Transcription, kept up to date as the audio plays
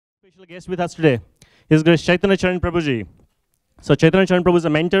special guest with us today. His Grace Chaitanya Charan Prabhuji. So Chaitanya Charan Prabhu is a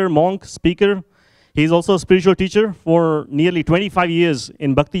mentor, monk, speaker. He is also a spiritual teacher for nearly 25 years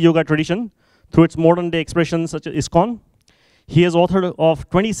in Bhakti Yoga tradition through its modern day expressions such as ISKCON. He has authored of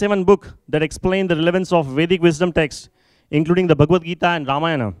 27 books that explain the relevance of Vedic wisdom texts, including the Bhagavad Gita and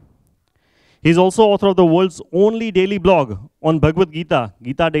Ramayana. He is also author of the world's only daily blog on Bhagavad Gita,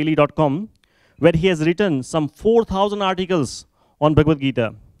 gitadaily.com, where he has written some 4,000 articles on Bhagavad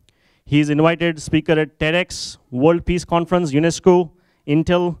Gita. He is invited speaker at TEDx, World Peace Conference, UNESCO,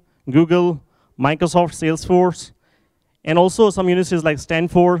 Intel, Google, Microsoft, Salesforce, and also some universities like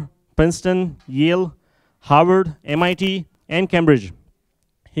Stanford, Princeton, Yale, Harvard, MIT, and Cambridge.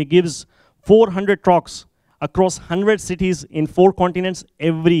 He gives 400 talks across 100 cities in 4 continents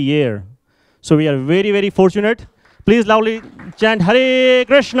every year. So we are very, very fortunate. Please loudly chant Hare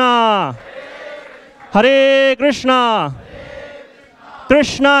Krishna, Hare Krishna,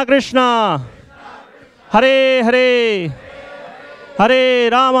 Krishna Krishna, Hare Hare,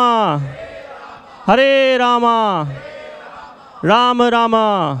 Hare Rama, Hare Rama, Rama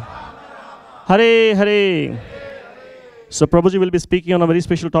Rama, Hare Hare. So Prabhuji will be speaking on a very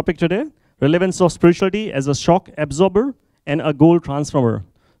special topic today, relevance of spirituality as a shock absorber and a goal transformer.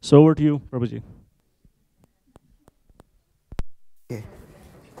 So over to you, Prabhuji. Okay.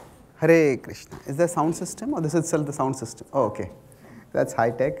 Hare Krishna. Is there a sound system or this is itself the sound system? Oh, okay. That's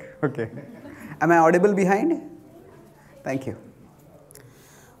high tech. Okay. Am I audible behind? Thank you.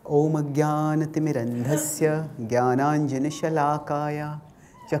 Om Ajnanatimirandhasya Jnananjanashalakaya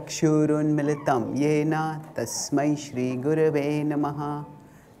Chakshurunmilitam Yena Tasmai Shri Gurave Namaha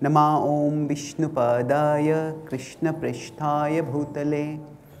Nama Om Vishnupadaya Krishna Prishtaya Bhutale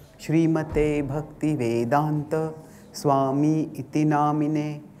Shrimate Bhakti Vedanta Swami Iti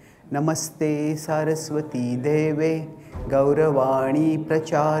Namine Namaste Saraswati Deve Gauravani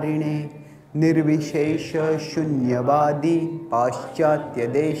Pracharine Nirvishesha Shunyavadi Paschatya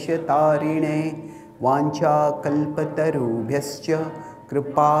Desha Tarine Vancha Kalpatarubhyascha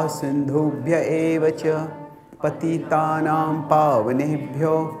Kripa Sindhubhya Evacha Patitanam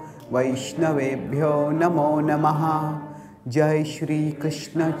Pavanebhyo Vaishnavebhyo Namo Namaha Jai Shri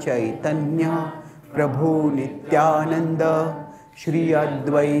Krishna Chaitanya Prabhu Nityananda Shri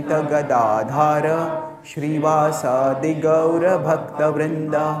Advaita Gadadhara Shrivasadi Gaura Bhakta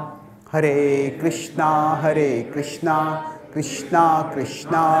Vrinda Hare Krishna Krishna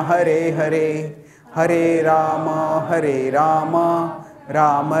Krishna Hare Hare Hare Rama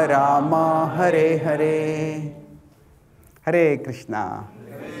Rama Rama Hare Hare. Hare Krishna.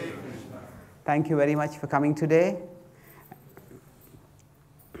 Thank you very much for coming today.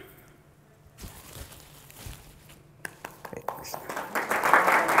 Hare Krishna.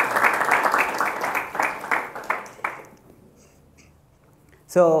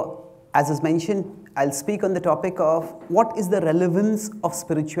 So, as is mentioned, I'll speak on the topic of what is the relevance of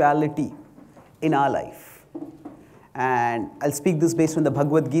spirituality in our life. And I'll speak this based on the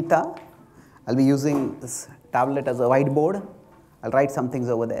Bhagavad Gita. I'll be using this tablet as a whiteboard. I'll write some things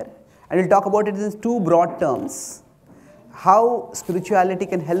over there. And we'll talk about it in 2 broad terms. How spirituality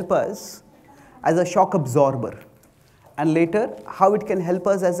can help us as a shock absorber. And later, how it can help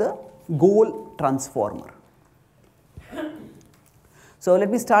us as a goal transformer. So let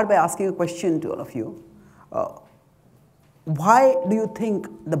me start by asking a question to all of you. Why do you think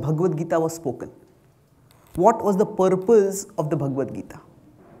the Bhagavad Gita was spoken? What was the purpose of the Bhagavad Gita?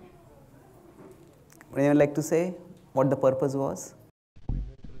 Would anyone like to say what the purpose was?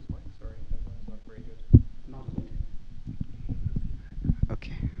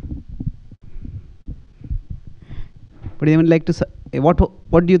 Okay. Would anyone like to say what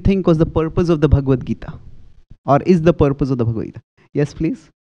do you think was the purpose of the Bhagavad Gita? Or is the purpose of the Bhagavad Gita? Yes, please.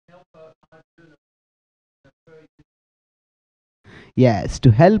 Yes,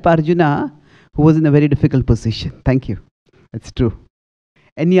 to help Arjuna, who was in a very difficult position. Thank you. That's true.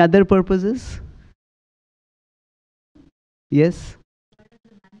 Any other purposes? Yes?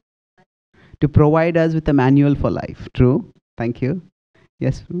 To provide us with a manual for life. True. Thank you.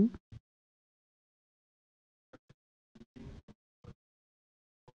 Yes?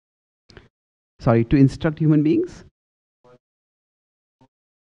 Sorry, to instruct human beings?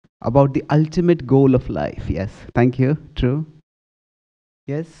 About the ultimate goal of life. Yes. Thank you. True.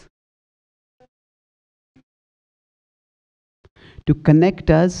 Yes? To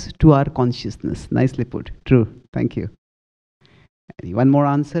connect us to our consciousness. Nicely put. True. Thank you. One more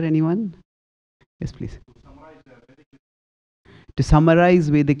answer, anyone? Yes, please. To summarize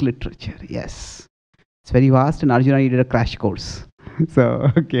Vedic literature. Yes. It's very vast and Arjuna needed a crash course. So,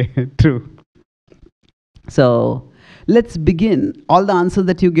 okay, true. So, let's begin. All the answers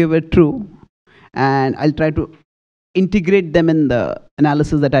that you give are true, and I'll try to integrate them in the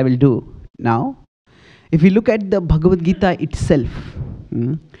analysis that I will do now. If we look at the Bhagavad Gita itself,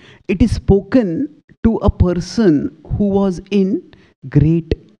 it is spoken to a person who was in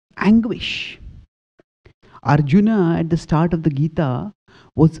great anguish. Arjuna at the start of the Gita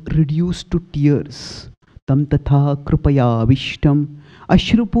was reduced to tears. Tam tatha krupaya vishtam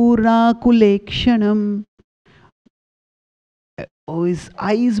ashrupurna kulekshanam. Oh, his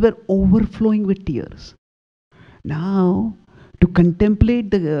eyes were overflowing with tears. Now, to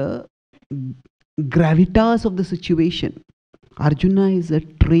contemplate the gravitas of the situation, Arjuna is a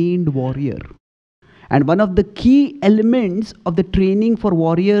trained warrior. And one of the key elements of the training for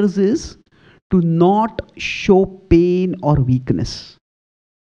warriors is to not show pain or weakness.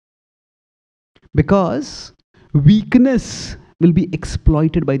 Because weakness will be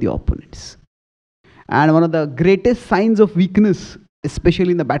exploited by the opponents. And one of the greatest signs of weakness,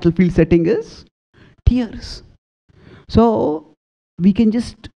 especially in the battlefield setting, is tears. So we can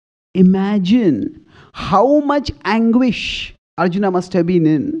just imagine how much anguish Arjuna must have been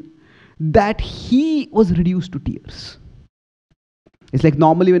in, that he was reduced to tears. It's like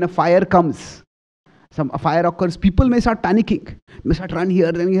normally when a fire comes, a fire occurs, people may start panicking, may start run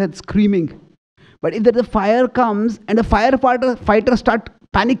here, then you screaming. But if there is a fire comes and a firefighter start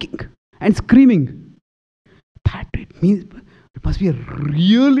panicking and screaming, that it means it must be a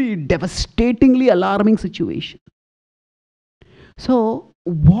really devastatingly alarming situation. So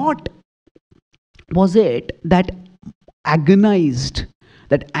what was it that agonized,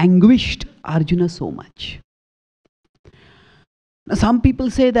 that anguished Arjuna so much? Now, some people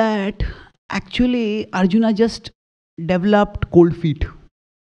say that actually Arjuna just developed cold feet.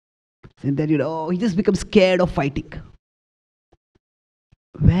 And then, he just becomes scared of fighting.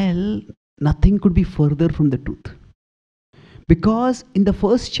 Well, nothing could be further from the truth. Because in the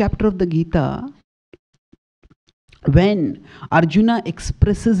first chapter of the Gita, when Arjuna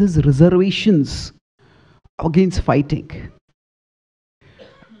expresses his reservations against fighting,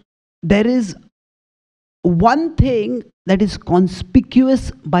 there is one thing that is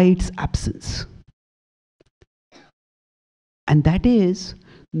conspicuous by its absence. And that is,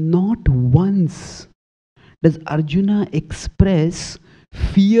 not once does Arjuna express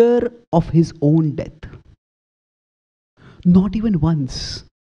fear of his own death. Not even once.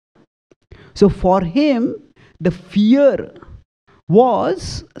 So for him, the fear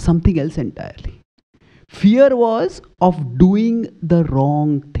was something else entirely. Fear was of doing the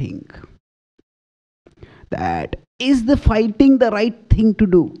wrong thing. That is the fighting the right thing to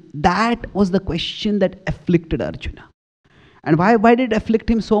do? That was the question that afflicted Arjuna. And why did it afflict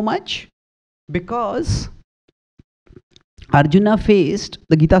him so much? Because Arjuna faced,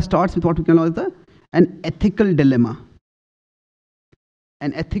 the Gita starts with what we call an ethical dilemma.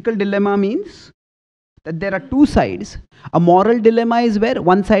 An ethical dilemma means that there are two sides. A moral dilemma is where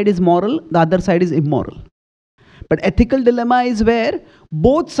one side is moral, the other side is immoral. But ethical dilemma is where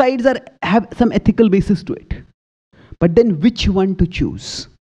both sides have some ethical basis to it. But then which one to choose?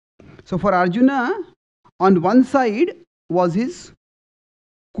 So for Arjuna, on one side was his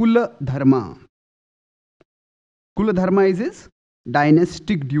Kula Dharma. Kula Dharma is his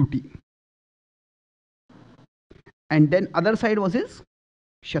dynastic duty. And then other side was his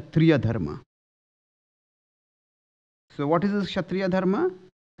Kshatriya Dharma. So what is his Kshatriya Dharma?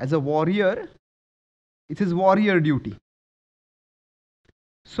 As a warrior, it's his warrior duty.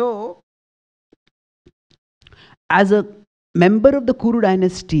 So, as a member of the Kuru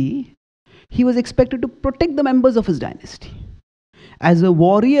dynasty, he was expected to protect the members of his dynasty. As a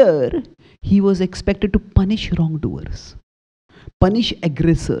warrior, he was expected to punish wrongdoers, punish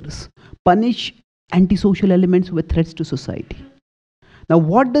aggressors, punish antisocial elements with threats to society. Now,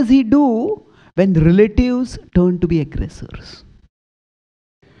 what does he do when relatives turn to be aggressors?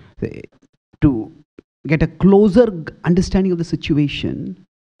 To get a closer understanding of the situation,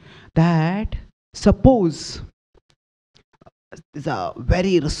 that suppose is a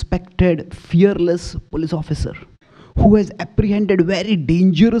very respected, fearless police officer who has apprehended very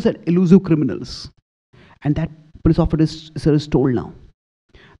dangerous and elusive criminals. And that police officer is told now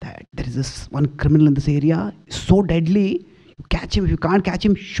that there is this one criminal in this area, so deadly, you catch him, if you can't catch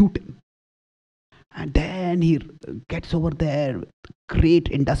him, shoot him. And then he gets over there with great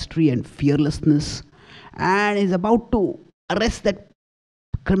industry and fearlessness and is about to arrest that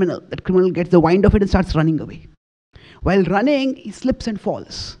criminal. That criminal gets the wind of it and starts running away. While running, he slips and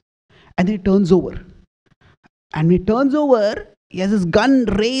falls. And then he turns over. And when he turns over, he has his gun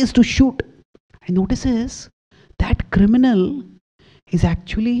raised to shoot. And notices that criminal is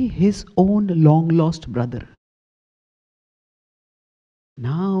actually his own long-lost brother.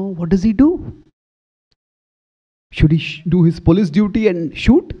 Now, what does he do? Should he do his police duty and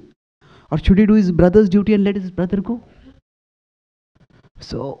shoot? Or should he do his brother's duty and let his brother go?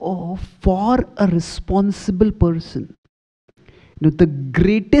 So, for a responsible person, the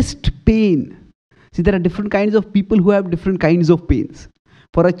greatest pain. See, there are different kinds of people who have different kinds of pains.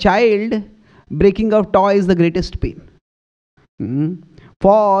 For a child, breaking a toy is the greatest pain.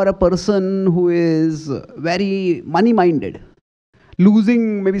 For a person who is very money-minded,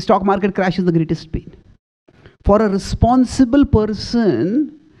 losing maybe stock market crash is the greatest pain. For a responsible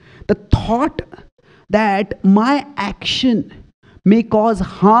person, the thought that my action may cause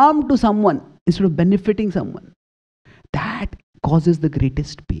harm to someone instead of benefiting someone, that causes the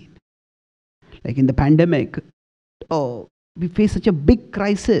greatest pain. Like in the pandemic, we face such a big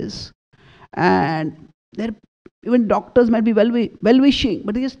crisis, and even doctors might be well-wishing,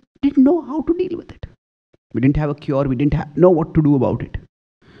 but they just didn't know how to deal with it. We didn't have a cure. We didn't know what to do about it.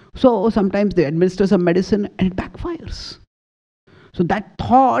 So sometimes they administer some medicine and it backfires. So that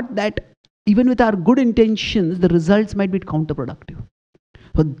thought that even with our good intentions, the results might be counterproductive.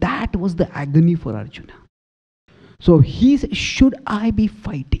 So that was the agony for Arjuna. So he said, should I be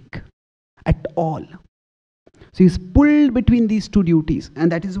fighting at all? So he's pulled between these two duties.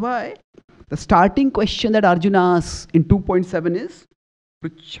 And that is why the starting question that Arjuna asks in 2.7 is,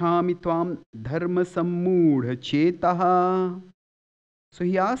 Pruchhami tvam dharma sammudha chetaha. So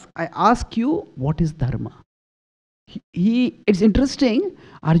he asks, I ask you, what is dharma? It's interesting,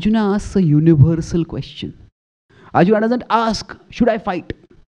 Arjuna asks a universal question. Arjuna doesn't ask, should I fight?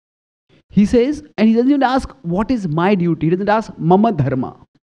 He says, and he doesn't even ask, what is my duty? He doesn't ask, mama dharma.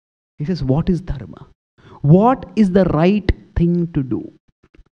 He says, what is dharma? What is the right thing to do?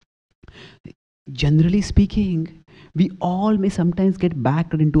 Generally speaking, we all may sometimes get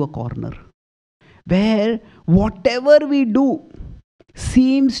backed into a corner where whatever we do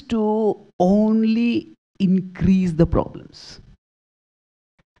seems to only increase the problems.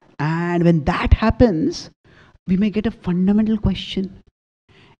 And when that happens, we may get a fundamental question.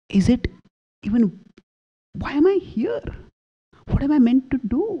 Is it even, why am I here? What am I meant to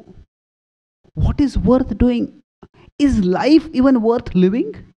do? What is worth doing? Is life even worth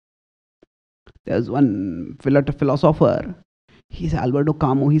living? There's one philosopher, he's Alberto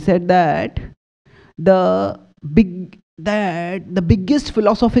Camus, he said that the biggest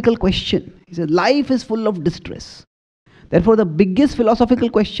philosophical question, he said, life is full of distress. Therefore, the biggest philosophical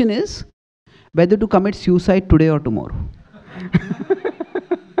question is whether to commit suicide today or tomorrow.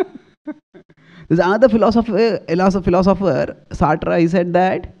 There's another philosopher, Sartre, he said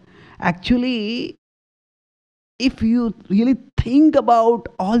that actually, if you really think about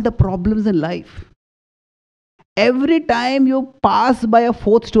all the problems in life, every time you pass by a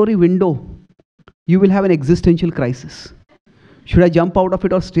 4th-story window, you will have an existential crisis. Should I jump out of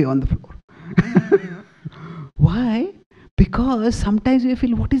it or stay on the floor? Why? Because sometimes we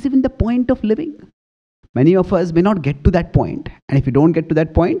feel, what is even the point of living? Many of us may not get to that point. And if you don't get to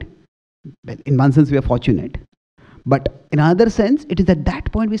that point, well, in one sense we are fortunate. But in another sense, it is at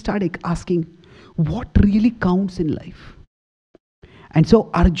that point we start asking, what really counts in life? And so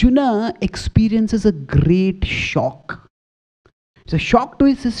Arjuna experiences a great shock. It's a shock to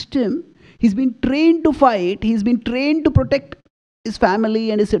his system. He's been trained to fight. He's been trained to protect his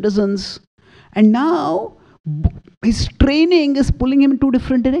family and his citizens. And now his training is pulling him in 2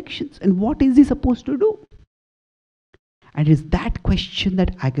 different directions. And what is he supposed to do? And it is that question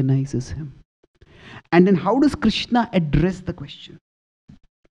that agonizes him. And then how does Krishna address the question?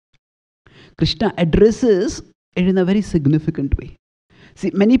 Krishna addresses it in a very significant way.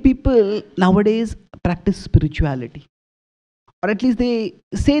 See, many people nowadays practice spirituality. Or at least they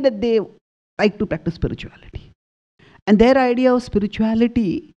say that they like to practice spirituality. And their idea of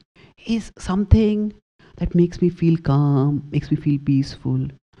spirituality is something that makes me feel calm, makes me feel peaceful.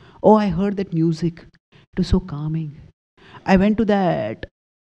 Oh, I heard that music. It was so calming. I went to that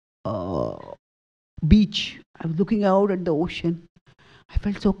beach. I was looking out at the ocean. I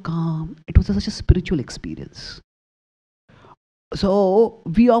felt so calm. It was such a spiritual experience. So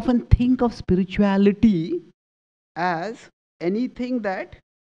we often think of spirituality as anything that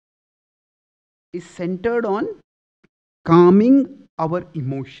is centered on calming our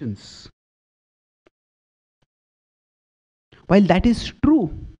emotions. While that is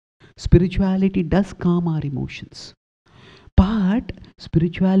true, spirituality does calm our emotions. But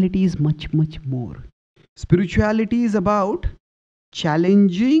spirituality is much, much more. Spirituality is about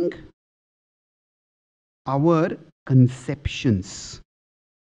challenging our conceptions.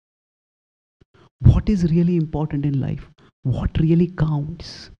 What is really important in life? What really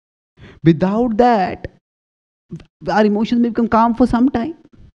counts? Without that, our emotions may become calm for some time.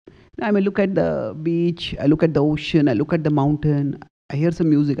 I may look at the beach, I look at the ocean, I look at the mountain, I hear some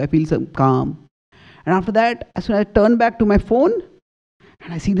music, I feel some calm. And after that, as soon as I turn back to my phone,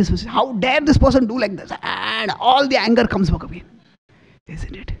 and I see this person, how dare this person do like this? And all the anger comes back again.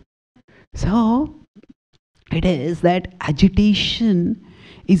 Isn't it? So, it is that agitation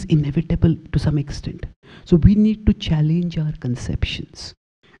is inevitable to some extent. So, we need to challenge our conceptions.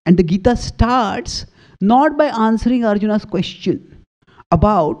 And the Gita starts not by answering Arjuna's question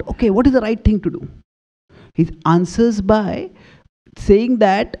about, okay, what is the right thing to do? He answers by saying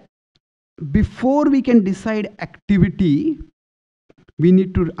that before we can decide activity, we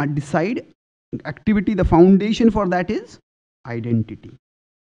need to decide activity. The foundation for that is identity.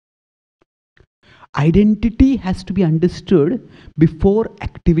 Identity has to be understood before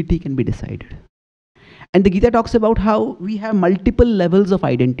activity can be decided. And the Gita talks about how we have multiple levels of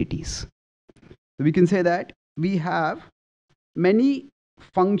identities. So we can say that we have many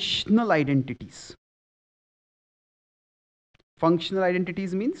functional identities. Functional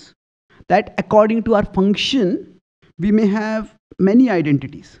identities means that according to our function, we may have many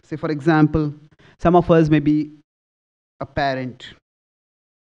identities. Say, for example, some of us may be a parent,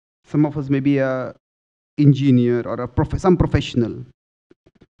 some of us may be a engineer or some professional.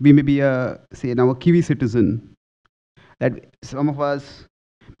 We may be say now a Kiwi citizen. That some of us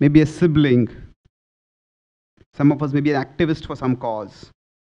may be a sibling. Some of us may be an activist for some cause.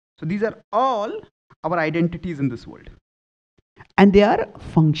 So these are all our identities in this world. And they are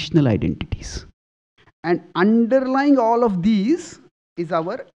functional identities. And underlying all of these is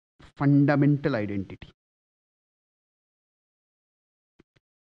our fundamental identity.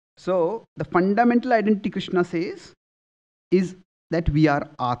 So the fundamental identity, Krishna says, is that we are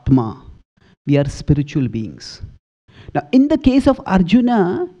Atma. We are spiritual beings. Now, in the case of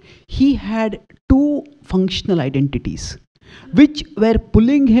Arjuna, he had two functional identities, which were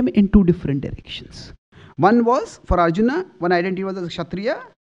pulling him in two different directions. One was, for Arjuna, one identity was as a Kshatriya,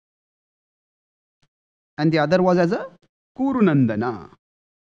 and the other was as a Kurunandana,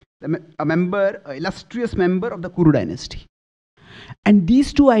 a member, an illustrious member of the Kuru dynasty. And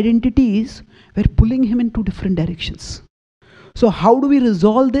these two identities were pulling him in two different directions. So how do we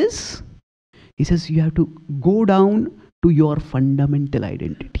resolve this? He says you have to go down to your fundamental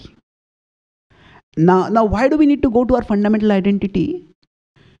identity. Now why do we need to go to our fundamental identity?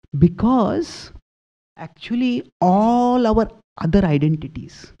 Because actually all our other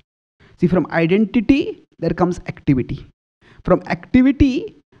identities. See, from identity, there comes activity. From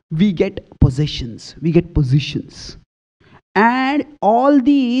activity, we get possessions, we get positions. And all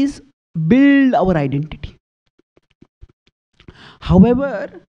these build our identity.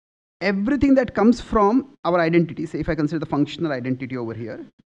 However, everything that comes from our identity, say if I consider the functional identity over here,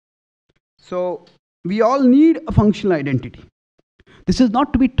 so we all need a functional identity. This is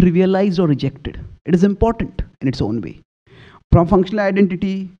not to be trivialized or rejected. It is important in its own way. From functional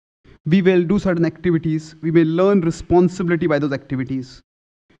identity, we will do certain activities. We will learn responsibility by those activities.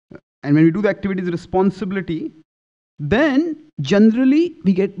 And when we do the activities responsibility, then generally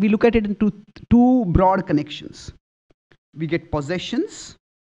we look at it into two broad connections. We get possessions,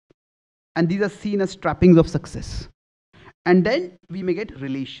 and these are seen as trappings of success. And then we may get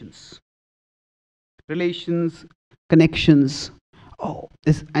relations. Relations, connections. Oh,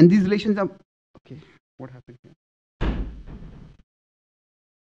 and these relations are, okay, what happened here?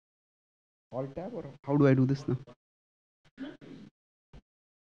 Alt tab, or how do I do this now?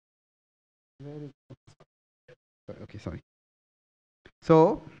 Okay, sorry.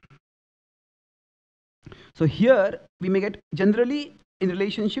 So here we may get, generally in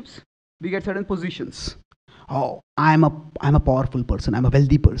relationships, we get certain positions. Oh, I'm a powerful person, I'm a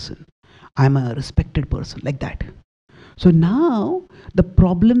wealthy person, I'm a respected person, like that. So now the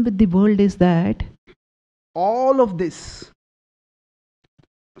problem with the world is that all of this,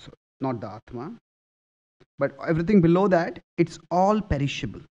 so not the Atma, but everything below that, it's all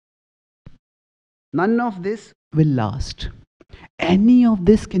perishable. None of this will last. Any of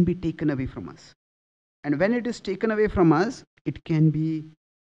this can be taken away from us. And when it is taken away from us, it can be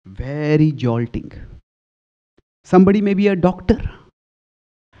very jolting. Somebody may be a doctor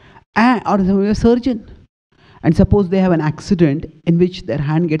or a surgeon, and suppose they have an accident in which their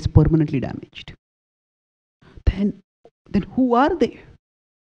hand gets permanently damaged. Then who are they?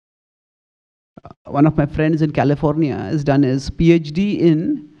 One of my friends in California has done his PhD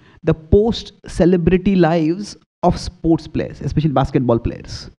in the post-celebrity lives of sports players, especially basketball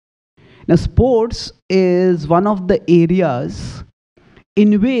players. Now, sports is one of the areas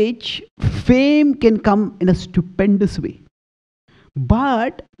in which fame can come in a stupendous way.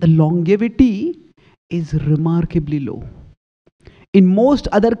 But the longevity is remarkably low. In most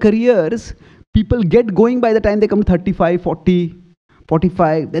other careers, people get going by the time they come to 35, 40,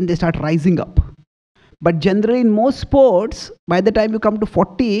 45, then they start rising up. But generally in most sports, by the time you come to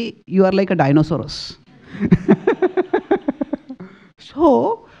 40, you are like a dinosaurus.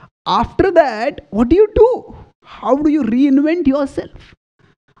 So, after that, what do you do? How do you reinvent yourself?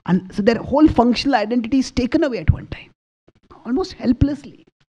 And so their whole functional identity is taken away at one time, almost helplessly.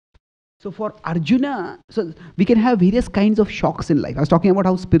 So for Arjuna, so we can have various kinds of shocks in life. I was talking about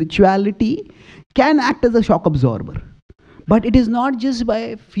how spirituality can act as a shock absorber. But it is not just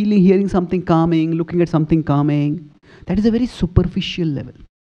by feeling, hearing something calming, looking at something calming. That is a very superficial level.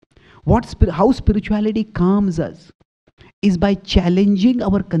 How spirituality calms us is by challenging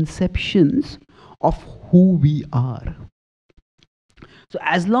our conceptions of who we are. So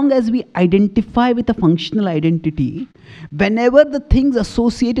as long as we identify with a functional identity, whenever the things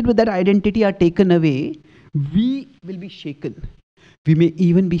associated with that identity are taken away, we will be shaken. We may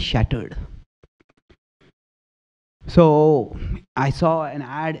even be shattered. So I saw an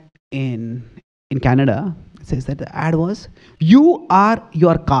ad in Canada. It says that the ad was, "You are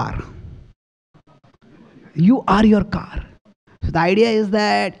your car. You are your car." So the idea is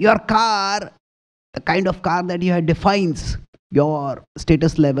that your car, the kind of car that you have, defines your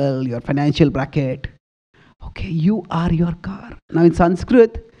status level, your financial bracket. Okay, you are your car. Now in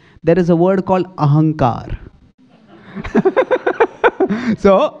Sanskrit, there is a word called ahankar.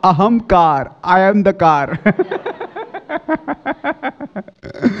 So, ahamkar, I am the car.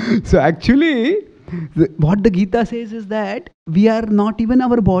 So actually, what the Gita says is that we are not even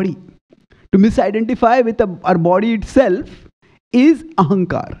our body. To misidentify with our body itself is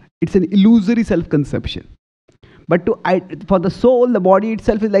ahankar. It's an illusory self-conception. But for the soul, the body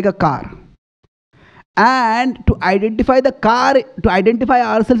itself is like a car. And to identify the car, to identify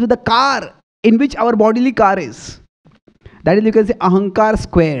ourselves with the car in which our bodily car is. That is, you can say, ahankar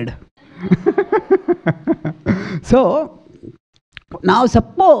squared. So, now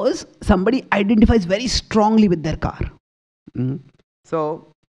suppose somebody identifies very strongly with their car.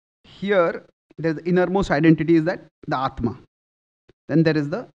 So, here, the innermost identity is that the Atma. Then there is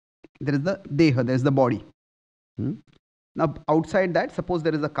the Deha, there is the body. Now, outside that, suppose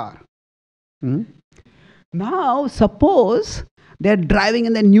there is a car. Now, suppose they are driving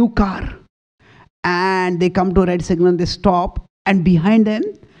in their new car and they come to a red signal, they stop, and behind them,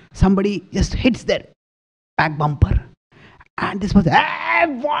 somebody just hits their back bumper. And this person, "Hey,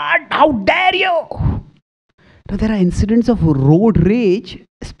 what? How dare you?" Now, there are incidents of road rage,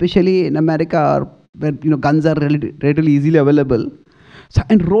 especially in America, where guns are relatively easily available. So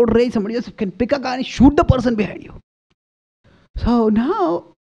in road rage, somebody just can pick a gun and shoot the person behind you. So now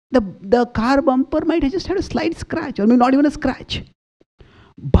the car bumper might have just had a slight scratch, or maybe not even a scratch.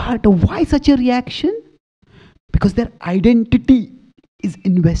 But why such a reaction? Because their identity is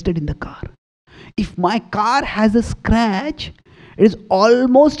invested in the car. If my car has a scratch, it is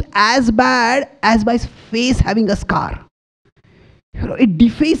almost as bad as my face having a scar. It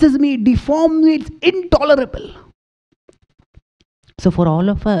defaces me, it deforms me, it's intolerable. So for all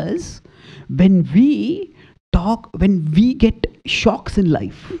of us, when we get shocks in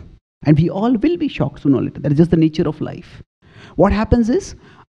life, and we all will be shocked sooner or later, that is just the nature of life. What happens is,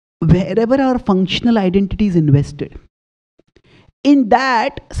 wherever our functional identity is invested, in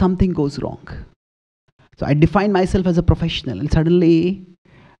that something goes wrong. So I define myself as a professional, and suddenly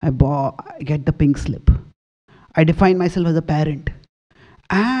I get the pink slip. I define myself as a parent,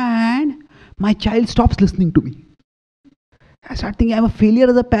 and my child stops listening to me. I start thinking I'm a failure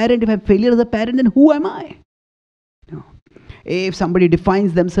as a parent. If I'm a failure as a parent, then who am I? If somebody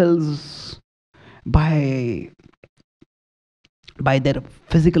defines themselves by their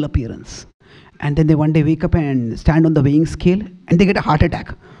physical appearance, and then they one day wake up and stand on the weighing scale and they get a heart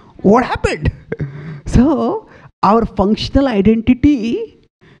attack. What happened? So our functional identity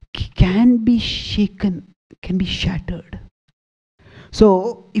can be shaken, can be shattered.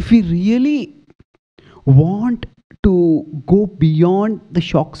 So if we really want to go beyond the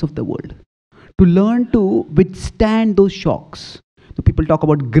shocks of the world, to learn to withstand those shocks. So people talk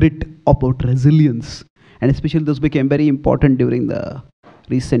about grit, about resilience, and especially those became very important during the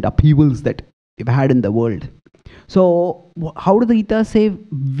recent upheavals that we've had in the world. So how does the Gita say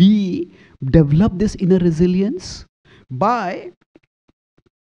we develop this inner resilience? By,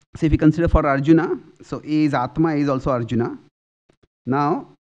 say if we consider for Arjuna, so A is Atma, A is also Arjuna. Now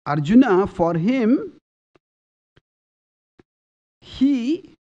Arjuna, for him,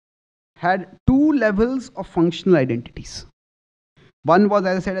 he had two levels of functional identities. One was,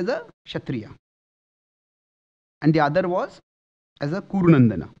 as I said, as a Kshatriya, and the other was as a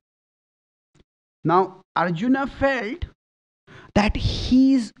Kurunandana. Now, Arjuna felt that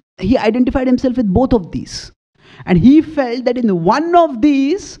he identified himself with both of these. And he felt that in one of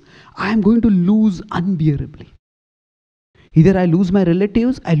these, I am going to lose unbearably. Either I lose my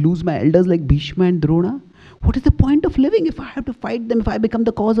relatives, I lose my elders like Bhishma and Drona. What is the point of living if I have to fight them, if I become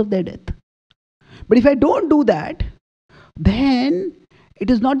the cause of their death? But if I don't do that, then it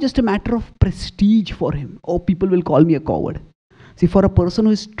is not just a matter of prestige for him. Oh, people will call me a coward. See, for a person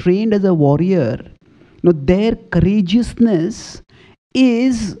who is trained as a warrior, their courageousness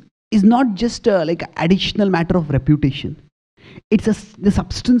is not just like an additional matter of reputation. It's the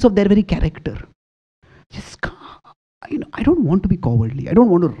substance of their very character. Just, I don't want to be cowardly. I don't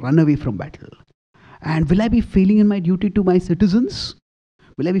want to run away from battle. And will I be failing in my duty to my citizens?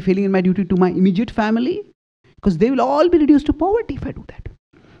 Will I be failing in my duty to my immediate family? Because they will all be reduced to poverty if I do that.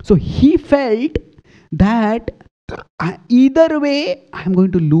 So he felt that either way, I am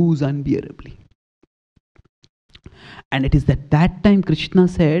going to lose unbearably. And it is at that time Krishna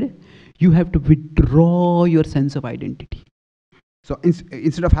said, you have to withdraw your sense of identity. So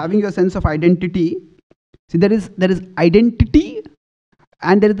instead of having your sense of identity, see, there is identity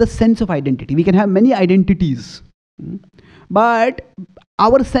and there is the sense of identity. We can have many identities, but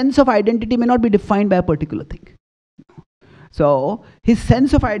our sense of identity may not be defined by a particular thing. So his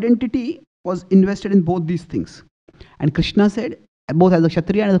sense of identity was invested in both these things. And Krishna said, both as a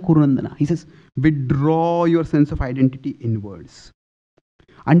Kshatriya and as a Kurunandana, he says, withdraw your sense of identity inwards.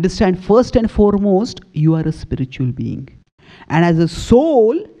 Understand, first and foremost, you are a spiritual being. And as a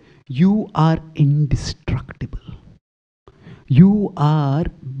soul, you are indestructible. You are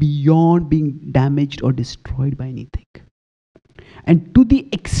beyond being damaged or destroyed by anything. And to the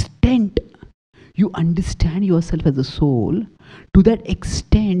extent you understand yourself as a soul, to that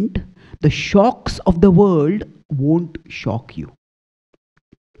extent, the shocks of the world won't shock you.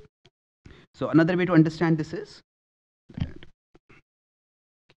 So another way to understand this is that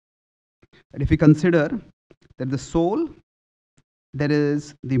if we consider that the soul, there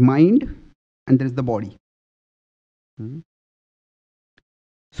is the mind, and there is the body.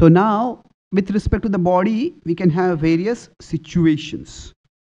 So now, with respect to the body, we can have various situations.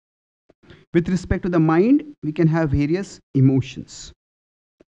 With respect to the mind, we can have various emotions.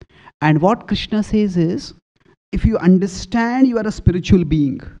 And what Krishna says is, if you understand you are a spiritual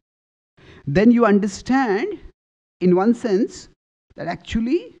being, then you understand, in one sense, that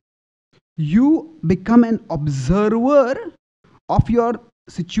actually you become an observer of your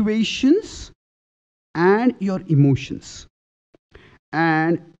situations and your emotions.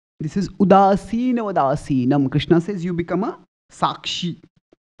 And this is udasina vadasinam. Krishna says you become a sakshi,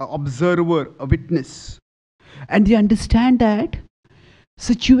 an observer, a witness. And you understand that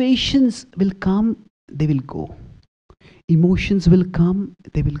situations will come, they will go. Emotions will come,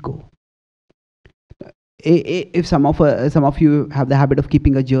 they will go. If some of you have the habit of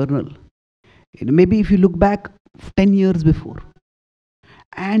keeping a journal, maybe if you look back 10 years before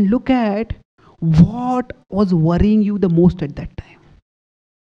and look at what was worrying you the most at that time.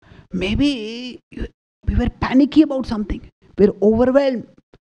 Maybe we were panicky about something. We were overwhelmed.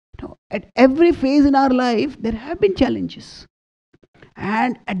 At every phase in our life, there have been challenges.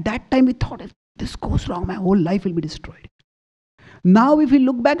 And at that time, we thought, if this goes wrong, my whole life will be destroyed. Now, if we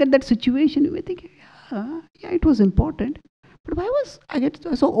look back at that situation, we may think, yeah, it was important. But why was I get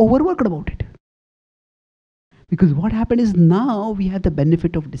so overworked about it? Because what happened is now we have the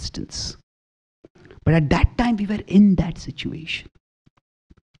benefit of distance. But at that time, we were in that situation.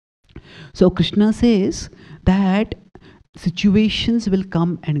 So Krishna says that situations will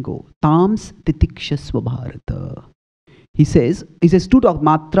come and go. Tams titikshasva bharata. He says to talk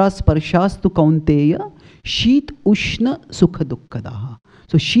matra sparshastu kaunteya sheet ushna sukha dukkadaha.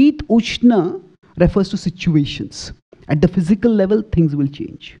 So sheet ushna refers to situations. At the physical level, things will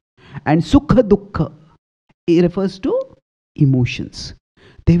change. And sukha dukkha, it refers to emotions.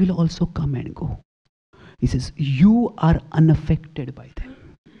 They will also come and go. He says, you are unaffected by them.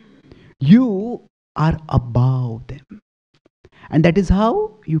 You are above them. And that is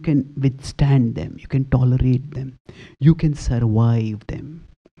how you can withstand them. You can tolerate them. You can survive them.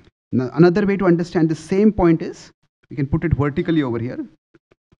 Now, another way to understand the same point is, we can put it vertically over here.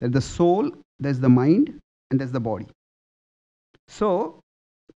 There's the soul, there's the mind, and there's the body. So,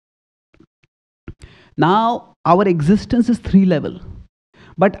 now our existence is 3 level.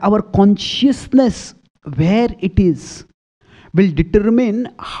 But our consciousness, where it is, will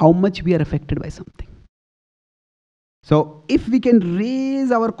determine how much we are affected by something. So, if we can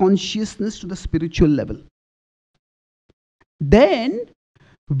raise our consciousness to the spiritual level, then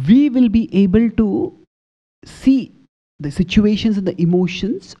we will be able to see the situations and the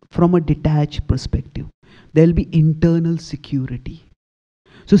emotions from a detached perspective. There will be internal security.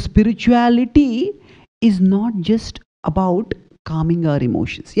 So spirituality is not just about calming our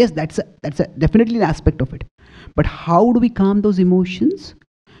emotions. Yes, that's definitely an aspect of it. But how do we calm those emotions?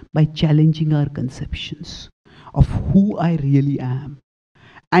 By challenging our conceptions of who I really am.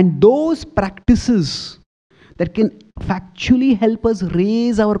 And those practices that can factually help us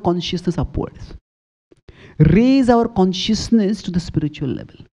raise our consciousness upwards, raise our consciousness to the spiritual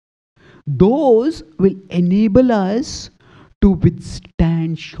level. Those will enable us to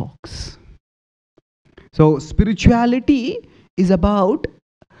withstand shocks. So spirituality is about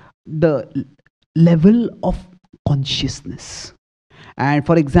the level of consciousness. And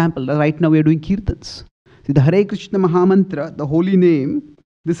for example, right now we are doing kirtans. See, the Hare Krishna Mahamantra, the holy name,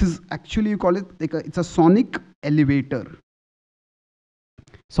 this is actually, you call it like it's a sonic elevator.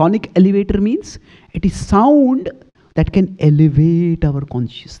 Sonic elevator means it is sound that can elevate our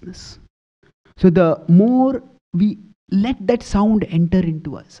consciousness. So the more we let that sound enter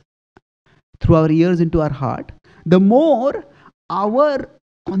into us, through our ears into our heart, the more our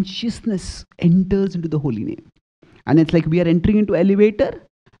consciousness enters into the holy name. And it's like we are entering into elevator,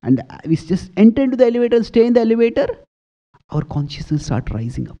 and we just enter into the elevator and stay in the elevator, our consciousness start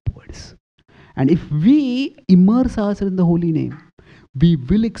rising upwards. And if we immerse ourselves in the holy name, we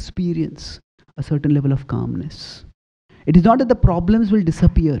will experience a certain level of calmness. It is not that the problems will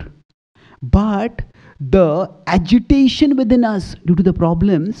disappear, but the agitation within us due to the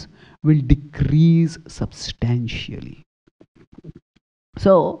problems will decrease substantially.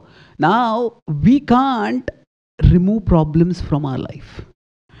 So now we can't remove problems from our life,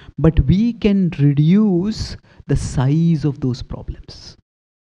 but we can reduce the size of those problems.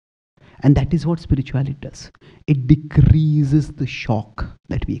 And that is what spirituality does. It decreases the shock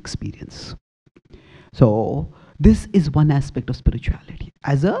that we experience. So this is one aspect of spirituality,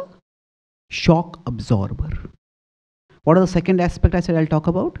 as a shock absorber. What is the second aspect I said I'll talk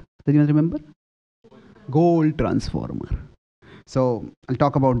about? Does anyone remember? Goal transformer. So I'll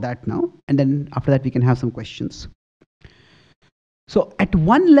talk about that now, and then after that we can have some questions. So at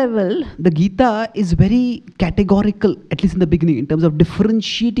one level, the Gita is very categorical, at least in the beginning, in terms of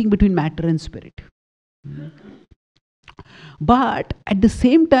differentiating between matter and spirit. But at the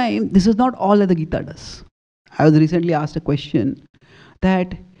same time, this is not all that the Gita does. I was recently asked a question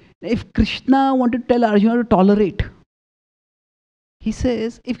that if Krishna wanted to tell Arjuna to tolerate, he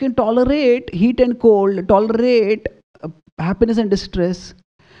says, if you can tolerate heat and cold, tolerate happiness and distress,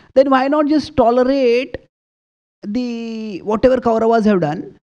 then why not just tolerate the whatever Kauravas have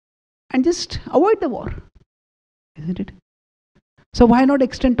done and just avoid the war, isn't it? So why not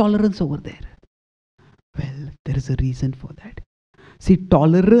extend tolerance over there? Well, there is a reason for that. See,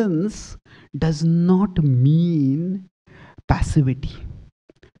 tolerance does not mean passivity.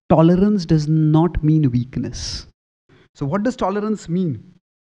 Tolerance does not mean weakness. So what does tolerance mean?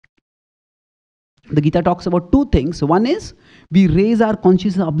 The Gita talks about two things. One is we raise our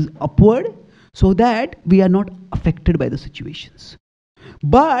consciousness upward so that we are not affected by the situations.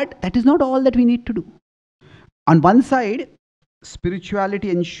 But that is not all that we need to do. On one side, spirituality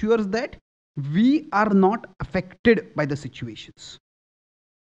ensures that we are not affected by the situations.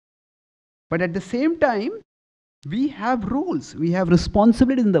 But at the same time, we have roles, we have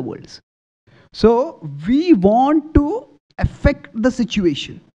responsibilities in the world. So we want to affect the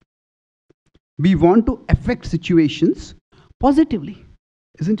situation. We want to affect situations positively,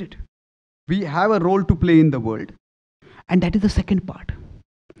 isn't it? We have a role to play in the world. And that is the second part.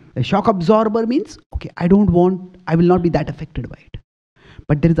 The shock absorber means, okay, I will not be that affected by it.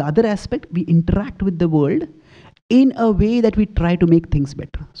 But there is the other aspect, we interact with the world in a way that we try to make things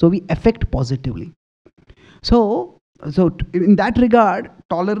better. So we affect positively. So in that regard,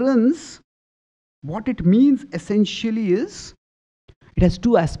 tolerance, what it means essentially is, it has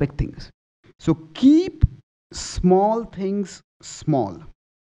two aspect things. So keep small things small.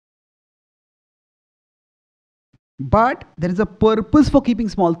 But there is a purpose for keeping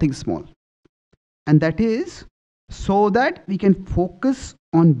small things small. And that is so that we can focus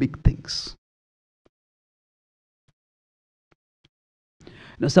on big things.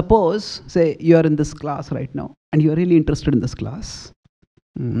 Now suppose, say you are in this class right now and you are really interested in this class.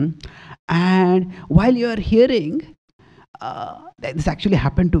 And while you are hearing, this actually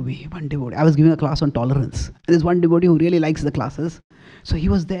happened to me, one devotee. I was giving a class on tolerance. And there's one devotee who really likes the classes. So he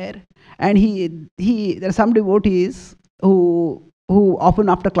was there, and there are some devotees who often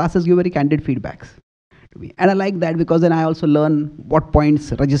after classes give very candid feedbacks to me. And I like that, because then I also learn what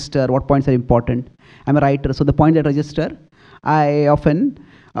points register, what points are important. I'm a writer, so the points that register, I often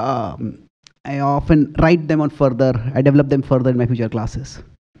I often write them on further. I develop them further in my future classes.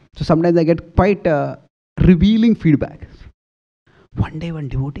 So sometimes I get quite revealing feedback. One day one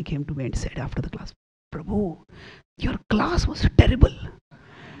devotee came to me and said after the class, Prabhu, your class was terrible.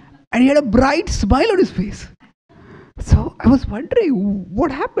 And he had a bright smile on his face. So I was wondering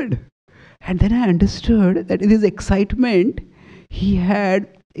what happened. And then I understood that in his excitement, he had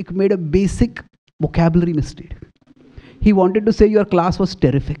made a basic vocabulary mistake. He wanted to say your class was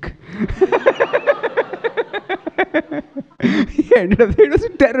terrific. He ended up saying it was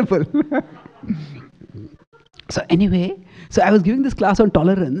terrible. So anyway, so I was giving this class on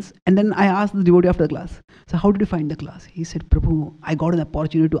tolerance, and then I asked the devotee after the class, so how did you find the class? He said, Prabhu, I got an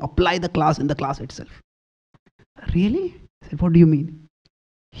opportunity to apply the class in the class itself. Really? I said, what do you mean?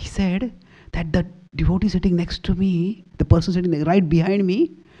 He said that the devotee sitting next to me, the person sitting right behind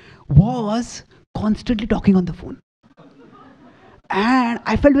me, was constantly talking on the phone. And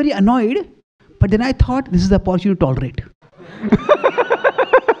I felt very annoyed, but then I thought this is the opportunity to tolerate.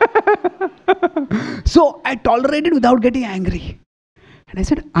 So I tolerated without getting angry. And I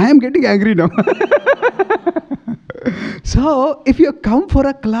said, I am getting angry now. So if you come for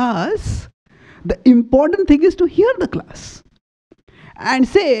a class, the important thing is to hear the class. And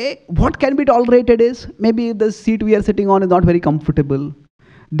say, what can be tolerated is, maybe the seat we are sitting on is not very comfortable.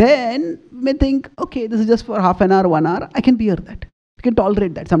 Then we think, okay, this is just for half an hour, 1 hour, I can bear that. We can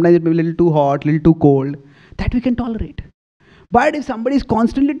tolerate that. Sometimes it may be a little too hot, a little too cold. That we can tolerate. But if somebody is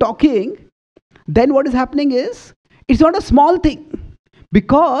constantly talking, then what is happening is, it's not a small thing,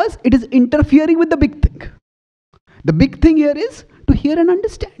 because it is interfering with the big thing. The big thing here is to hear and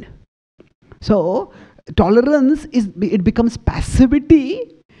understand. So, tolerance it becomes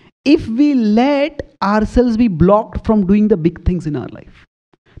passivity if we let ourselves be blocked from doing the big things in our life.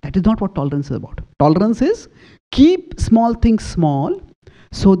 That is not what tolerance is about. Tolerance is keep small things small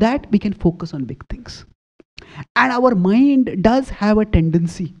so that we can focus on big things. And our mind does have a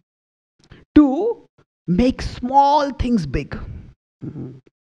tendency to make small things big.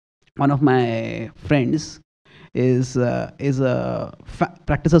 One of my friends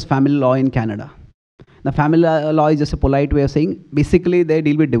practices family law in Canada. The family law is just a polite way of saying, basically they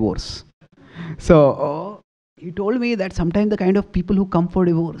deal with divorce. So he told me that sometimes the kind of people who come for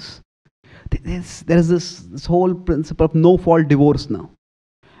divorce, there is this whole principle of no fault divorce now.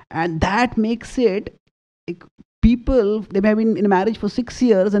 And that makes it, people, they may have been in a marriage for 6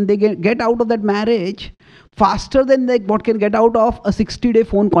 years and they get out of that marriage faster than what can get out of a 60-day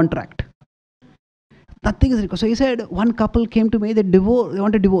phone contract. Nothing is required. So he said, one couple came to me, they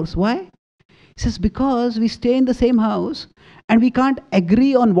want a divorce. Why? He says, because we stay in the same house and we can't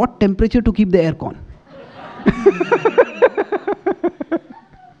agree on what temperature to keep the aircon.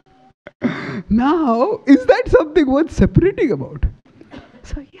 Now, is that something worth separating about?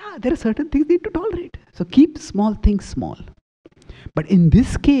 So yeah, there are certain things you need to tolerate. So keep small things small. But in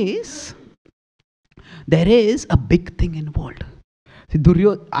this case, there is a big thing involved. See,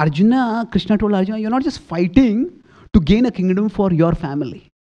 Krishna told Arjuna, you're not just fighting to gain a kingdom for your family.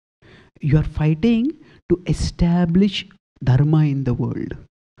 You are fighting to establish dharma in the world,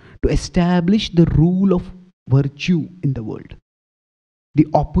 to establish the rule of virtue in the world. The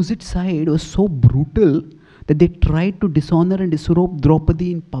opposite side was so brutal that they tried to dishonor and disrobe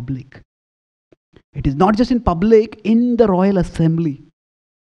Draupadi in public. It is not just in public, in the royal assembly.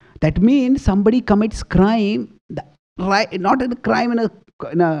 That means somebody commits crime, not a crime in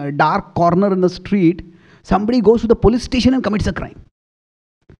a dark corner in the street. Somebody goes to the police station and commits a crime.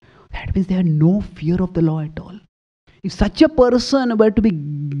 That means they have no fear of the law at all. If such a person were to be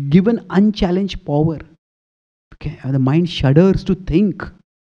given unchallenged power, okay, the mind shudders to think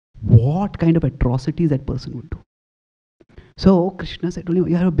what kind of atrocities that person would do. So Krishna said,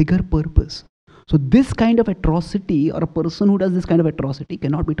 you have a bigger purpose. So this kind of atrocity, or a person who does this kind of atrocity,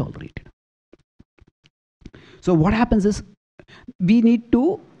 cannot be tolerated. So what happens is, we need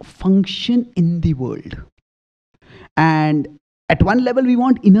to function in the world. And at one level, we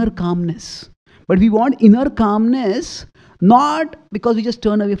want inner calmness. But we want inner calmness not because we just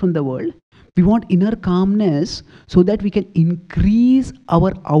turn away from the world. We want inner calmness so that we can increase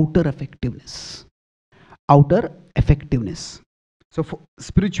our outer effectiveness. Outer effectiveness. So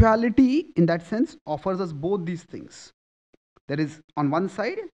spirituality, in that sense, offers us both these things. There is, on one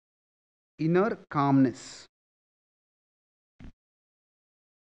side, inner calmness.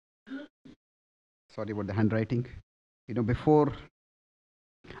 Sorry about the handwriting. Before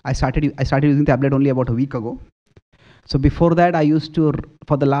I started using tablet only about a week ago. So before that, I used to,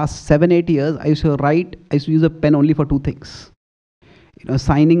 for the last 7-8 years, I used to use a pen only for 2 things.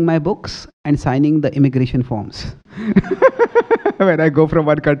 Signing my books and signing the immigration forms. when I go from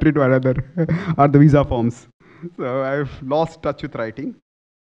one country to another, or the visa forms. So I've lost touch with writing.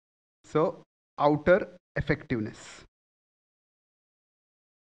 So outer effectiveness.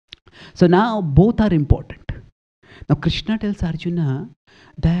 So now both are important. Now Krishna tells Arjuna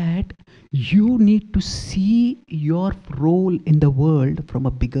that you need to see your role in the world from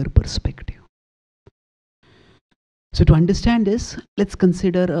a bigger perspective. So to understand this, let's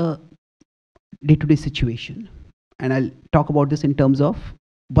consider a day-to-day situation. And I'll talk about this in terms of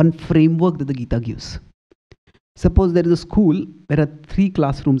one framework that the Gita gives. Suppose there is a school where 3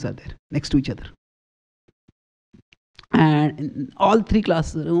 classrooms are there next to each other. And in all 3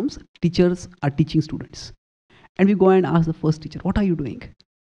 classrooms, teachers are teaching students. And we go and ask the first teacher, what are you doing?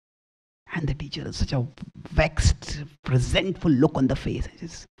 And the teacher has such a vexed, resentful look on the face. He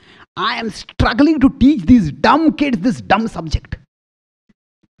says, I am struggling to teach these dumb kids this dumb subject.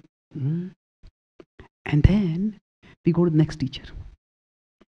 And then we go to the next teacher.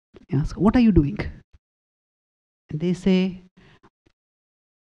 We ask, what are you doing? And they say,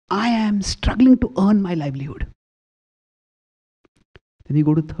 I am struggling to earn my livelihood. Then we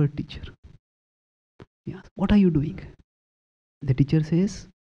go to the third teacher. We ask, what are you doing? The teacher says,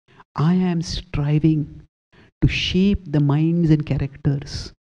 I am striving to shape the minds and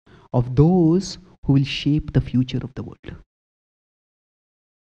characters of those who will shape the future of the world.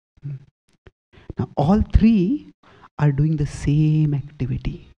 Now, all 3 are doing the same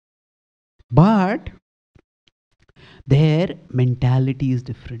activity, but their mentality is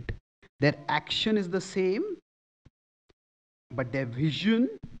different. Their action is the same, but their vision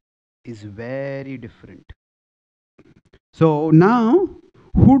is very different. So now,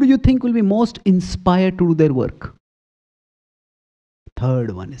 who do you think will be most inspired to do their work?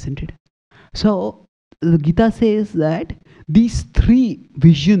 Third one, isn't it? So the Gita says that these 3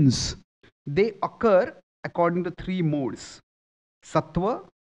 visions, they occur according to 3 modes. Sattva,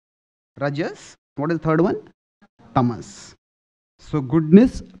 Rajas, what is the third one? Tamas. So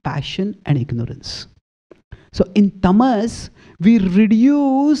goodness, passion and ignorance. So in tamas, we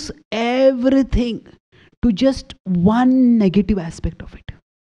reduce everything to just one negative aspect of it.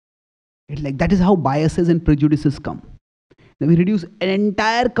 Like that is how biases and prejudices come. Then we reduce an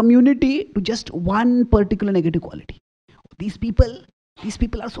entire community to just one particular negative quality. These people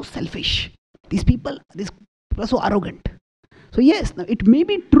are so selfish. These people are so arrogant. So yes, now it may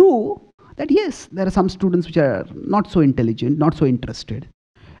be true that yes, there are some students which are not so intelligent, not so interested.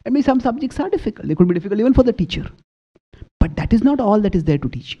 I mean, some subjects are difficult. They could be difficult even for the teacher. But that is not all that is there to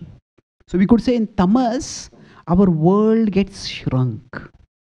teaching. So we could say in tamas, our world gets shrunk.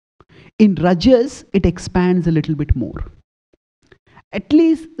 In rajas, it expands a little bit more. At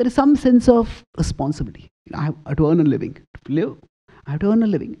least there is some sense of responsibility. I have to earn a living. To live, I have to earn a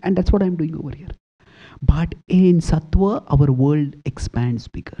living. And that's what I'm doing over here. But in sattva, our world expands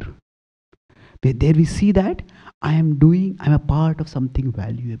bigger. There we see that I'm a part of something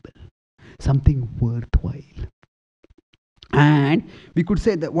valuable, something worthwhile. And we could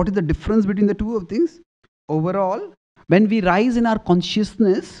say that what is the difference between the two of things? Overall, when we rise in our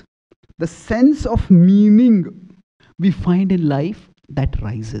consciousness, the sense of meaning we find in life, that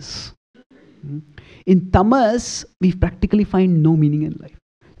rises. In tamas, we practically find no meaning in life.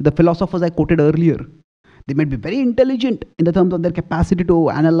 The philosophers I quoted earlier, they might be very intelligent in the terms of their capacity to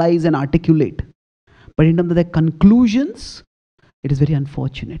analyze and articulate. But in terms of their conclusions, it is very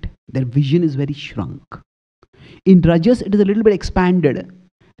unfortunate. Their vision is very shrunk. In rajas, it is a little bit expanded.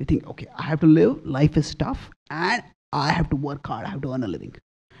 They think, okay, I have to live, life is tough, and I have to work hard, I have to earn a living.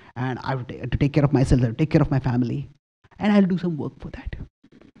 And I have to take care of myself, I have to take care of my family, and I'll do some work for that.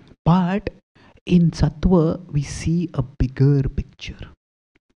 But in sattva, we see a bigger picture.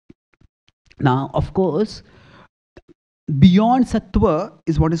 Now, of course, beyond sattva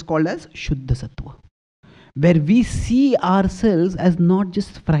is what is called as Shuddha Sattva, where we see ourselves as not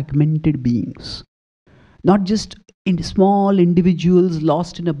just fragmented beings, not just in small individuals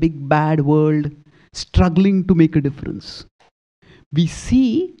lost in a big bad world, struggling to make a difference. We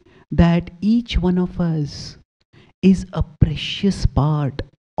see that each one of us is a precious part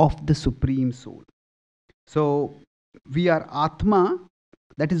of the Supreme Soul. So we are Atma.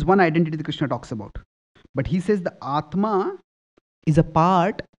 That is one identity that Krishna talks about. But he says the Atma is a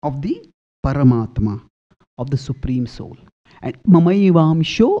part of the Paramatma, of the Supreme Soul. And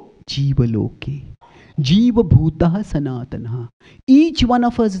Mamayevamsho Jiva Loke. Jiva Bhutaha Sanatanaha. Each one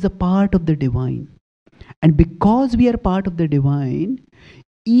of us is a part of the divine. And because we are part of the divine,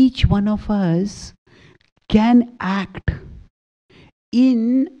 each one of us can act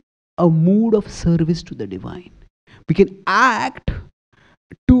in a mood of service to the divine. We can act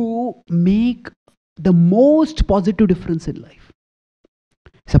to make the most positive difference in life.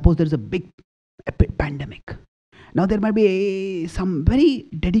 Suppose there's a big pandemic. Now there might be some very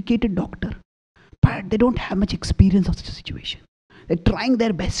dedicated doctor, but they don't have much experience of such a situation. They're trying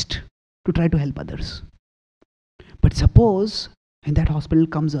their best to try to help others. But suppose in that hospital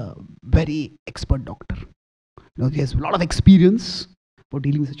comes a very expert doctor. He has a lot of experience for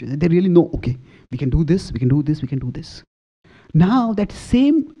dealing with situations. They really know, okay, we can do this, we can do this, we can do this. Now that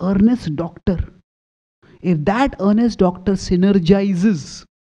same earnest doctor, if that earnest doctor synergizes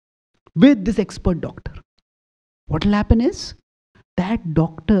with this expert doctor, what will happen is that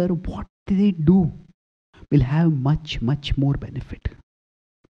doctor, what they do, will have much, much more benefit.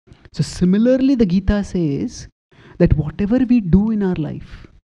 So similarly, the Gita says that whatever we do in our life,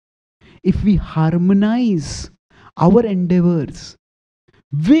 if we harmonize our endeavors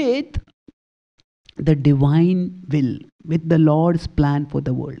with the divine will, with the Lord's plan for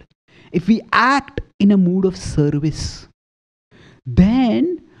the world, if we act in a mood of service,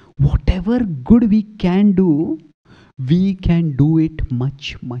 then whatever good we can do it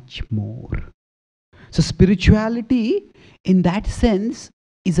much, much more. So spirituality, in that sense,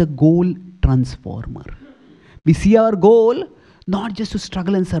 is a goal transformer. We see our goal not just to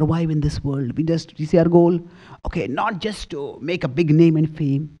struggle and survive in this world. We see our goal, okay, not just to make a big name and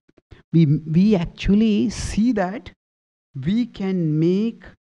fame. We actually see that we can make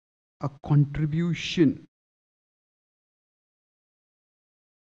a contribution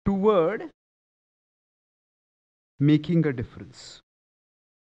toward making a difference.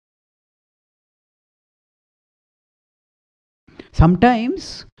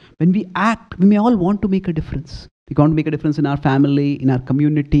 Sometimes when we act, we may all want to make a difference. We want to make a difference in our family, in our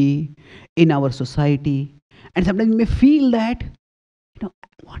community, in our society. And sometimes we may feel that,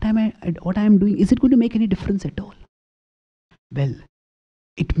 what I am doing, is it going to make any difference at all? Well,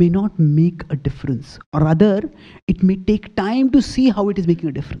 it may not make a difference, or rather, it may take time to see how it is making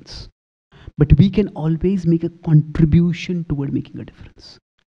a difference. But we can always make a contribution toward making a difference.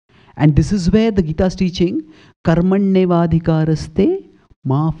 And this is where the Gita is teaching, karmanyevadhikaraste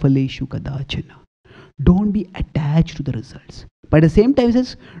ma phaleshu kadachana. Don't be attached to the results. But at the same time, it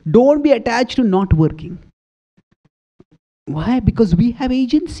says, don't be attached to not working. Why? Because we have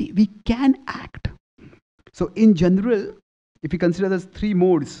agency. We can act. So in general, if you consider those three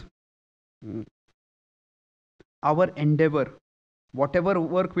modes, our endeavor, whatever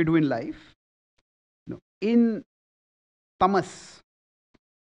work we do in life, in tamas,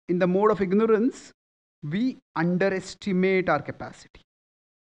 in the mode of ignorance, we underestimate our capacity.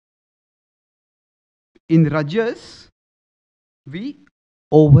 In rajas, we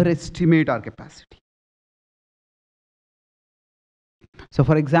overestimate our capacity. So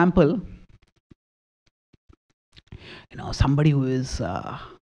for example, somebody who is in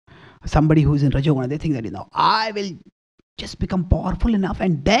Rajoguna, they think that, I will just become powerful enough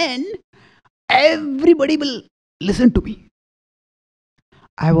and then everybody will listen to me.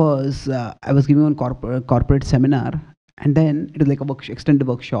 I was giving one corporate seminar, and then it was like a extended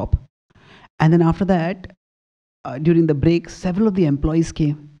workshop. And then after that, during the break, several of the employees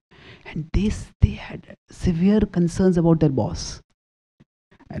came, and they had severe concerns about their boss.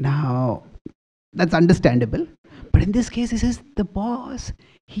 And now, that's understandable. But in this case, he says, the boss,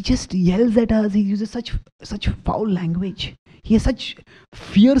 he just yells at us. He uses such foul language. He has such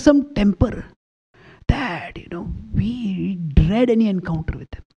fearsome temper that, we dread any encounter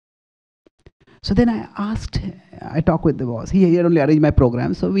with him. So then I talked with the boss. He had only arranged my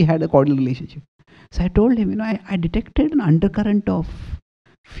program, so we had a cordial relationship. So I told him, I detected an undercurrent of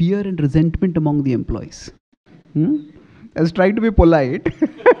fear and resentment among the employees. I was trying to be polite.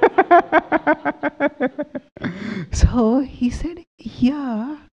 So he said,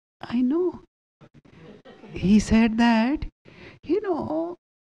 yeah, I know. He said that,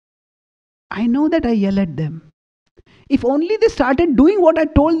 I know that I yell at them. If only they started doing what I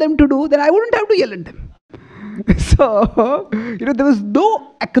told them to do, then I wouldn't have to yell at them. So, there was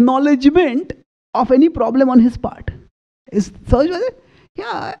no acknowledgement of any problem on his part.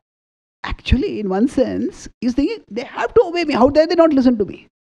 Yeah, actually, in one sense, he's thinking, they have to obey me. How dare they not listen to me?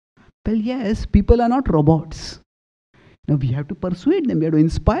 Well, yes, people are not robots. We have to persuade them. We have to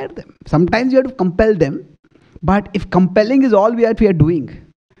inspire them. Sometimes you have to compel them. But if compelling is all we are doing,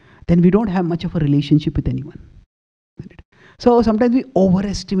 then we don't have much of a relationship with anyone. So sometimes we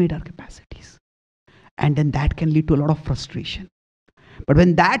overestimate our capacities. And then that can lead to a lot of frustration. But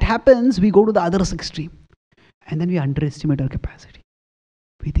when that happens, we go to the other extreme. And then we underestimate our capacity.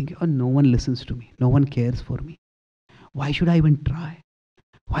 We think, no one listens to me. No one cares for me. Why should I even try?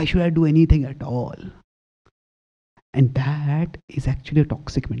 Why should I do anything at all? And that is actually a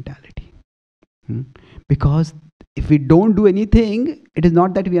toxic mentality. Because If we don't do anything, it is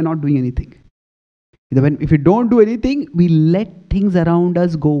not that we are not doing anything. If we don't do anything, we let things around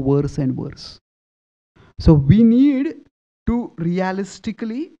us go worse and worse. So we need to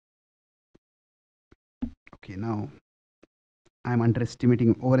realistically, okay, now I'm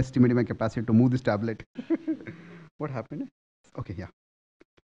overestimating my capacity to move this tablet. What happened? Okay, yeah.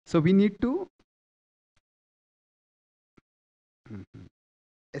 So we need to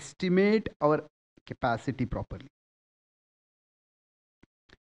estimate our capacity properly.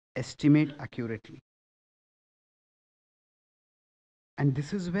 Estimate accurately. And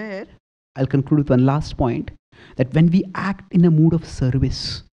this is where I'll conclude with one last point, that when we act in a mood of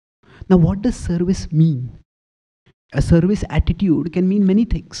service. Now, what does service mean? A service attitude can mean many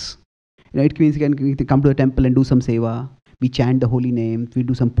things. It means we can come to a temple and do some seva. We chant the holy name. We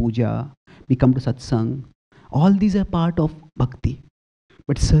do some puja. We come to satsang. All these are part of bhakti.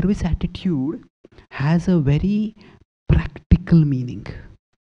 But service attitude has a very practical meaning.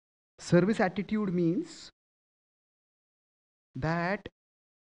 Service attitude means that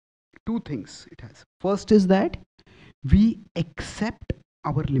two things it has. First is that we accept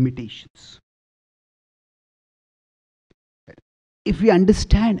our limitations. If we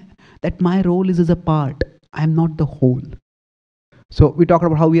understand that my role is as a part, I am not the whole. So we talk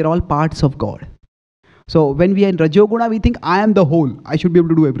about how we are all parts of God. So when we are in Rajoguna, we think I am the whole. I should be able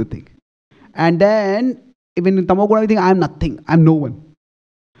to do everything. And then even in Tamoguna, we think I am nothing. I am no one.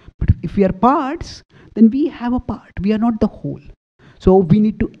 But if we are parts, then we have a part. We are not the whole. So we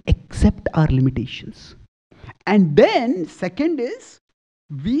need to accept our limitations. And then second is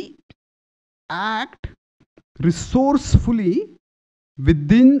we act resourcefully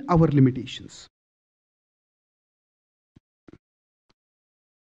within our limitations.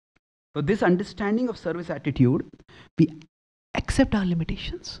 So this understanding of service attitude, we accept our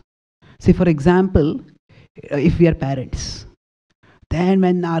limitations. Say for example, if we are parents, then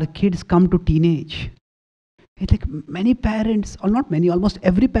when our kids come to teenage, it's like many parents, or not many, almost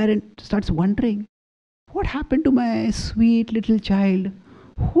every parent starts wondering, what happened to my sweet little child?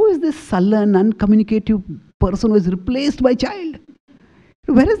 Who is this sullen, uncommunicative person who is replaced by child?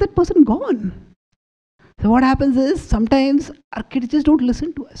 Where is that person gone? So what happens is sometimes our kids just don't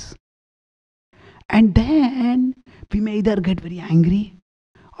listen to us. And then we may either get very angry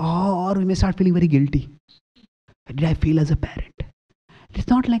or we may start feeling very guilty. What did I feel as a parent? It's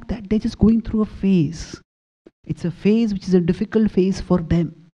not like that. They're just going through a phase. It's a phase which is a difficult phase for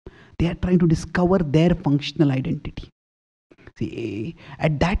them. They are trying to discover their functional identity. See,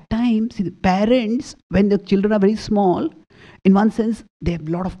 at that time, see, the parents, when the children are very small, in one sense, they have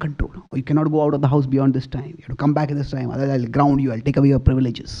a lot of control. Oh, you cannot go out of the house beyond this time. You have to come back at this time. Otherwise, I'll ground you. I'll take away your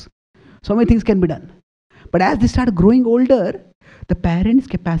privileges. So many things can be done. But as they start growing older, the parents'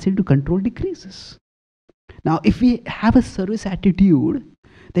 capacity to control decreases. Now, if we have a service attitude,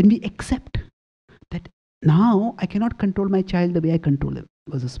 then we accept that now I cannot control my child the way I control him.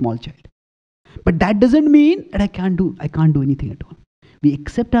 He was a small child. But that doesn't mean that I can't do anything at all. We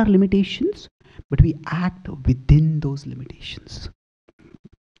accept our limitations, but we act within those limitations.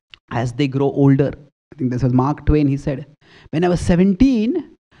 As they grow older, I think this was Mark Twain, he said, when I was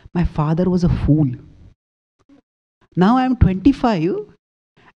 17, my father was a fool. Now I am 25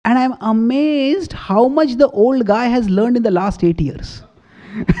 and I am amazed how much the old guy has learned in the last 8 years.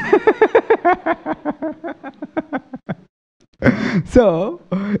 So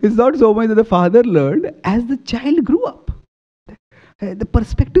it's not so much that the father learned as the child grew up. The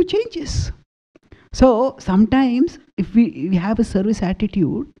perspective changes. So sometimes if we have a service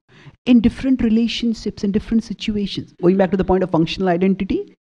attitude in different relationships and different situations, going back to the point of functional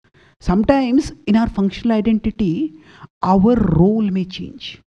identity, sometimes in our functional identity, our role may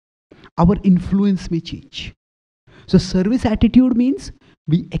change. Our influence may change. So service attitude means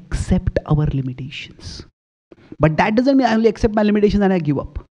we accept our limitations. But that doesn't mean I only accept my limitations and I give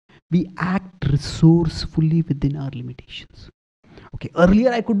up. We act resourcefully within our limitations. Okay,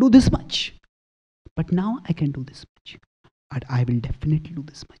 earlier I could do this much, but now I can do this much. And I will definitely do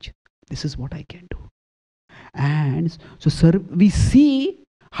this much. This is what I can do. And so we see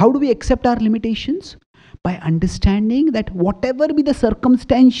how do we accept our limitations? By understanding that whatever be the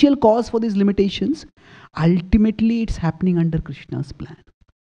circumstantial cause for these limitations, ultimately it's happening under Krishna's plan.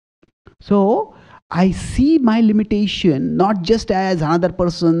 So I see my limitation not just as another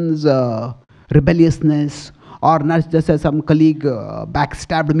person's rebelliousness, or not just as some colleague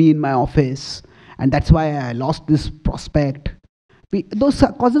backstabbed me in my office and that's why I lost this prospect. Those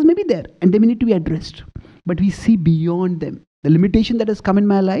causes may be there and they may need to be addressed. But we see beyond them. The limitation that has come in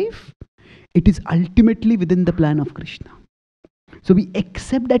my life, it is ultimately within the plan of Krishna. So we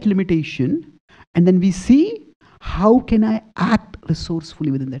accept that limitation and then we see how can I act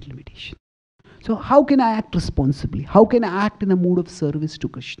resourcefully within that limitation? So how can I act responsibly? How can I act in a mood of service to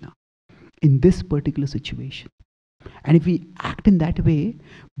Krishna in this particular situation? And if we act in that way,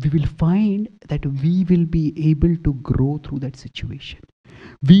 we will find that we will be able to grow through that situation.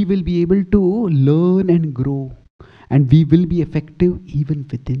 We will be able to learn and grow, and we will be effective even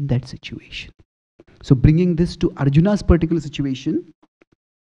within that situation. So bringing this to Arjuna's particular situation,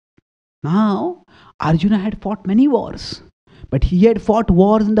 now Arjuna had fought many wars, but he had fought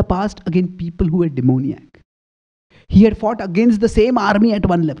wars in the past against people who were demoniac. He had fought against the same army at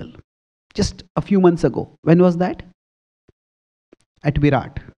one level just a few months ago. When was that? At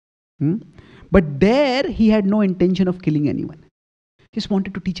Virat. But there he had no intention of killing anyone. He just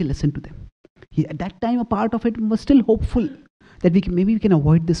wanted to teach a lesson to them. At that time, a part of it was still hopeful that maybe we can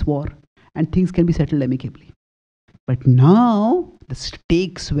avoid this war and things can be settled amicably. But now the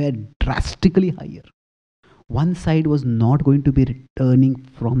stakes were drastically higher. One side was not going to be returning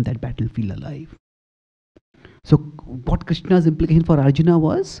from that battlefield alive. So what Krishna's implication for Arjuna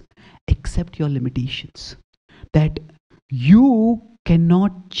was, accept your limitations. That you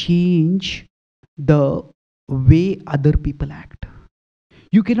cannot change the way other people act.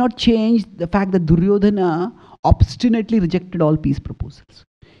 You cannot change the fact that Duryodhana obstinately rejected all peace proposals.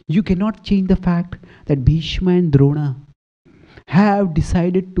 You cannot change the fact that Bhishma and Drona have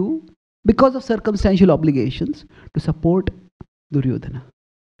decided to, because of circumstantial obligations, to support Duryodhana.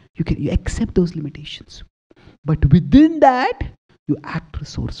 You accept those limitations. But within that, you act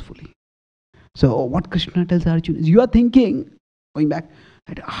resourcefully. So what Krishna tells Arjuna is, you are thinking, going back,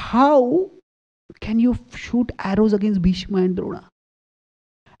 that how can you shoot arrows against Bhishma and Drona?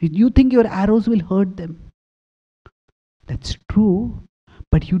 You think your arrows will hurt them. That's true,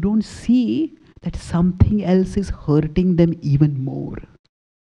 but you don't see that something else is hurting them even more.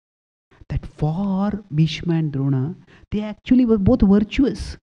 That for Bhishma and Drona, they actually were both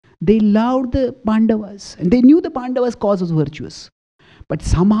virtuous. They loved the Pandavas and they knew the Pandavas' cause was virtuous. But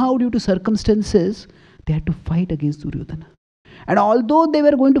somehow due to circumstances, they had to fight against Duryodhana. And although they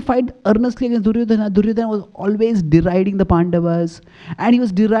were going to fight earnestly against Duryodhana, Duryodhana was always deriding the Pandavas, and he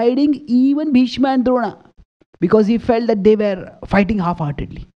was deriding even Bhishma and Drona because he felt that they were fighting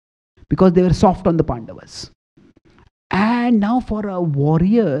half-heartedly because they were soft on the Pandavas. And now for a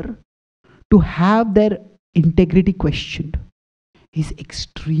warrior to have their integrity questioned is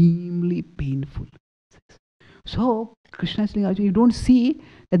extremely painful. So Krishna is saying, you don't see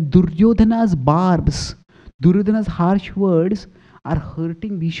that Duryodhana's barbs, Duryodhana's harsh words are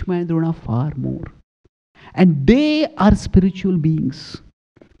hurting Bhishma and Drona far more. And they are spiritual beings.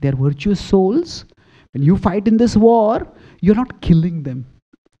 They are virtuous souls. When you fight in this war, you're not killing them.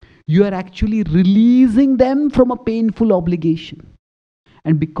 You are actually releasing them from a painful obligation.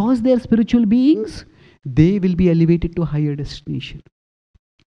 And because they are spiritual beings, they will be elevated to a higher destination.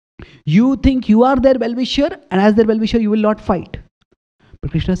 You think you are their well-wisher, and as their well-wisher, you will not fight. But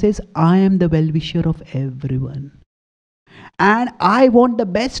Krishna says, I am the well-wisher of everyone. And I want the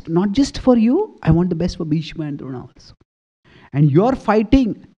best, not just for you, I want the best for Bhishma and Drona also. And you're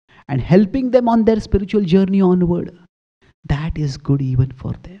fighting and helping them on their spiritual journey onward. That is good even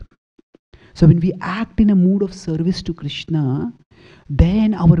for them. So when we act in a mood of service to Krishna,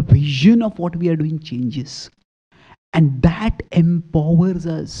 then our vision of what we are doing changes. And that empowers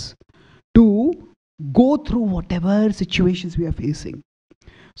us to go through whatever situations we are facing.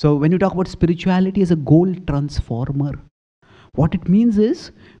 So when you talk about spirituality as a goal transformer, what it means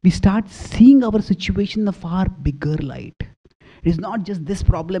is we start seeing our situation in a far bigger light. It is not just this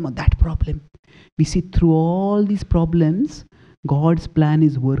problem or that problem. We see through all these problems, God's plan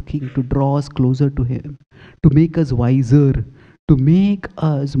is working to draw us closer to Him, to make us wiser, to make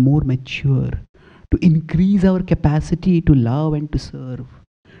us more mature, to increase our capacity to love and to serve,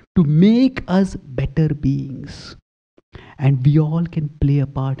 to make us better beings. And we all can play a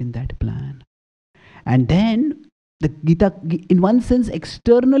part in that plan. And then the Gita, in one sense,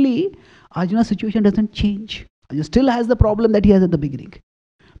 externally, Arjuna's situation doesn't change. Arjuna still has the problem that he has at the beginning.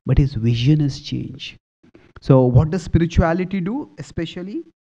 But his vision has changed. So what does spirituality do? Especially,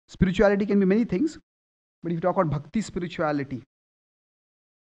 spirituality can be many things. But if you talk about bhakti spirituality,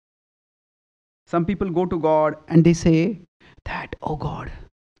 some people go to God and they say that, oh God,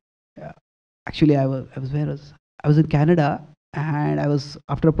 actually I was in Canada, and I was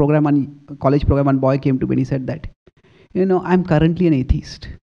after a college program, one boy came to me and he said that, I'm currently an atheist.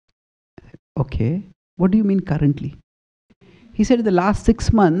 I said, okay, what do you mean currently? He said, in the last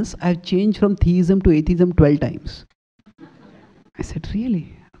 6 months, I've changed from theism to atheism 12 times. I said,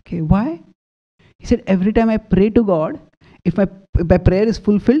 really? Okay, why? He said, every time I pray to God, if my prayer is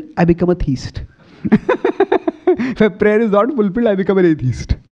fulfilled, I become a theist. If a prayer is not fulfilled, I become an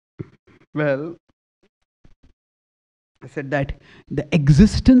atheist. Well, I said that the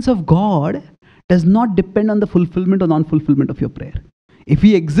existence of God does not depend on the fulfillment or non-fulfillment of your prayer. If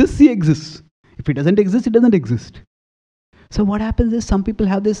He exists, He exists. If He doesn't exist, He doesn't exist. So what happens is some people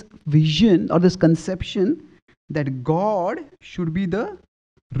have this vision or this conception that God should be the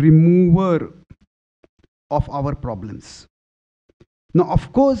remover of our problems. Now,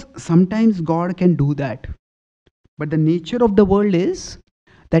 of course, sometimes God can do that. But the nature of the world is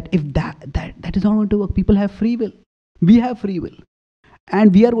that if that is not going to work, people have free will. We have free will.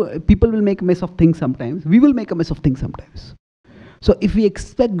 And people will make a mess of things sometimes. We will make a mess of things sometimes. So if we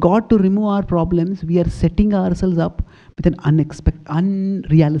expect God to remove our problems, we are setting ourselves up with an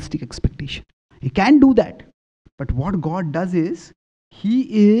unrealistic expectation. He can do that. But what God does is,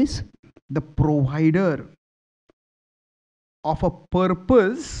 He is the provider of a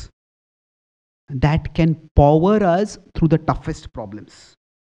purpose that can power us through the toughest problems.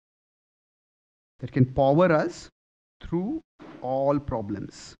 That can power us through all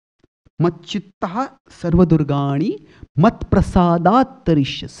problems. Matchittaha sarvadurgani mat prasadat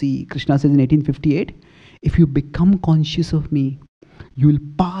tarishyasi. Krishna says in 1858, if you become conscious of me, you will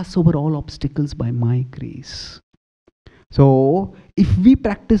pass over all obstacles by my grace. So, if we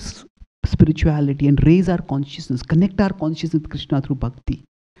practice spirituality and raise our consciousness, connect our consciousness with Krishna through bhakti,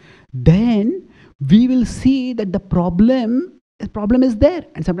 then we will see that the problem is there.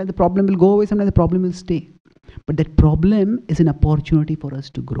 And sometimes the problem will go away, sometimes the problem will stay. But that problem is an opportunity for us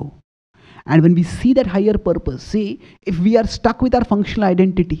to grow. And when we see that higher purpose, see, if we are stuck with our functional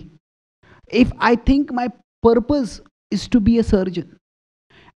identity, if I think my purpose is to be a surgeon,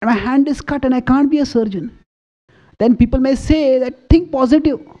 and my hand is cut and I can't be a surgeon, then people may say that think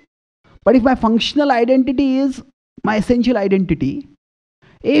positive. But if my functional identity is my essential identity,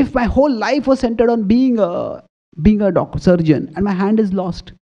 if my whole life was centered on being a doctor, surgeon, and my hand is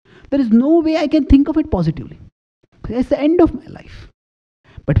lost, there is no way I can think of it positively. It's the end of my life.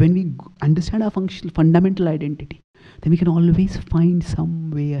 But when we understand our fundamental identity, then we can always find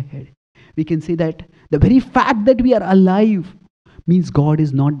some way ahead. We can say that the very fact that we are alive means God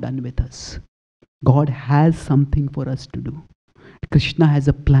is not done with us. God has something for us to do. Krishna has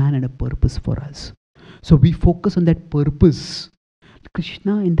a plan and a purpose for us. So we focus on that purpose.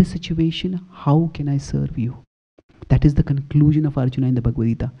 Krishna, in this situation, how can I serve you? That is the conclusion of Arjuna in the Bhagavad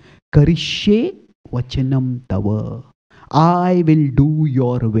Gita. Karishye vachanam tava. I will do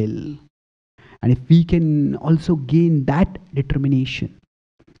your will. And if we can also gain that determination,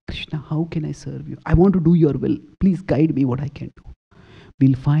 Krishna, how can I serve you? I want to do your will. Please guide me what I can do.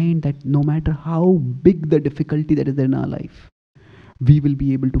 We'll find that no matter how big the difficulty that is there in our life, we will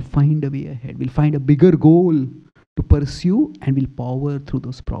be able to find a way ahead. We'll find a bigger goal to pursue and we'll power through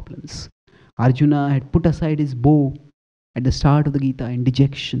those problems. Arjuna had put aside his bow at the start of the Gita in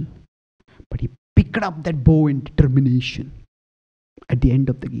dejection, but he picked up that bow in determination at the end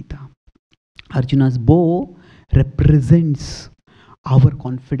of the Gita. Arjuna's bow represents our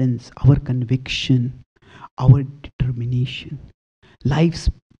confidence, our conviction, our determination. Life's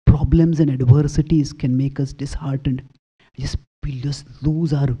problems and adversities can make us disheartened. We'll just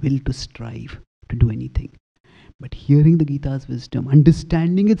lose our will to strive, to do anything. But hearing the Gita's wisdom,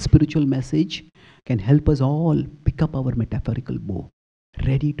 understanding its spiritual message can help us all pick up our metaphorical bow,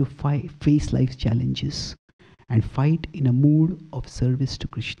 ready to face life's challenges and fight in a mood of service to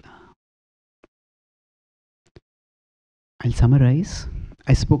Krishna. I'll summarize.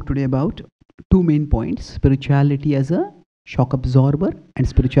 I spoke today about two main points: spirituality as a shock absorber and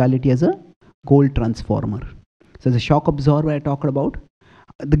spirituality as a goal transformer. So as a shock absorber, I talked about,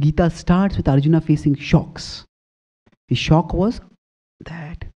 the Gita starts with Arjuna facing shocks. His shock was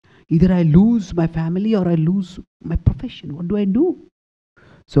that either I lose my family or I lose my profession. What do I do?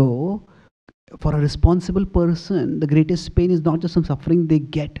 So for a responsible person, the greatest pain is not just some suffering they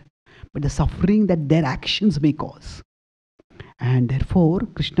get, but the suffering that their actions may cause. And therefore,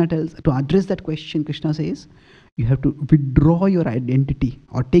 Krishna tells, to address that question, Krishna says, you have to withdraw your identity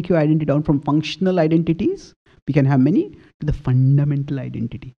or take your identity down from functional identities. We can have many, to the fundamental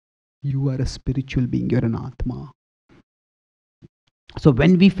identity. You are a spiritual being, you're an Atma. So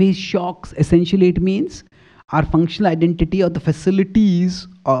when we face shocks, essentially it means our functional identity or the facilities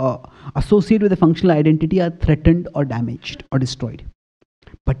associated with the functional identity are threatened or damaged or destroyed.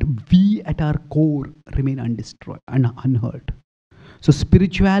 But we at our core remain unhurt. So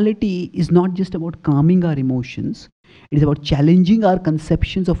spirituality is not just about calming our emotions, it is about challenging our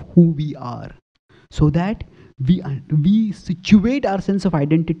conceptions of who we are, so that we situate our sense of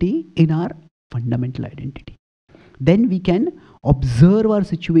identity in our fundamental identity. Then we can observe our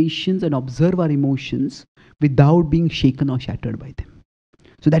situations and observe our emotions without being shaken or shattered by them.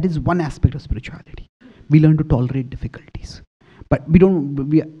 So that is one aspect of spirituality. We learn to tolerate difficulties. But we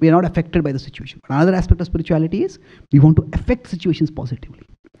are not affected by the situation. But another aspect of spirituality is we want to affect situations positively.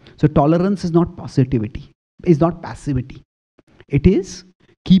 So tolerance is not positivity, is not passivity. It is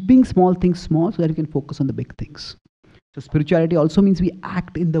keeping small things small so that you can focus on the big things. So spirituality also means we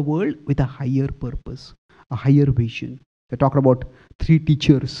act in the world with a higher purpose, a higher vision. We talked about 3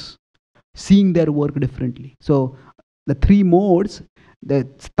 teachers seeing their work differently. So the 3 modes, the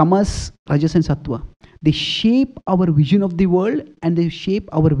tamas, rajas and sattva, they shape our vision of the world and they shape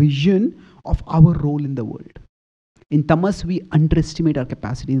our vision of our role in the world. In tamas, we underestimate our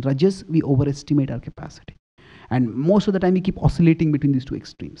capacity. In rajas, we overestimate our capacity. And most of the time, we keep oscillating between these 2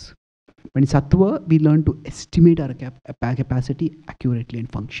 extremes. But in sattva, we learn to estimate our capacity accurately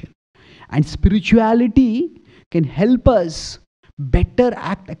and function. And spirituality can help us better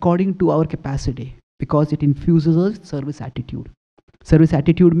act according to our capacity because it infuses us with service attitude. Service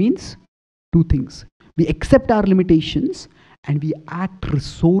attitude means 2 things. We accept our limitations and we act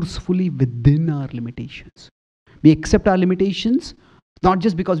resourcefully within our limitations. We accept our limitations not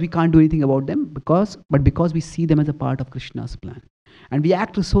just because we can't do anything about them, but because we see them as a part of Krishna's plan. And we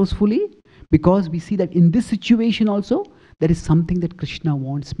act resourcefully because we see that in this situation also, there is something that Krishna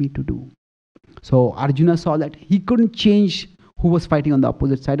wants me to do. So Arjuna saw that he couldn't change who was fighting on the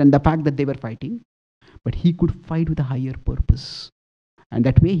opposite side and the fact that they were fighting, but he could fight with a higher purpose. And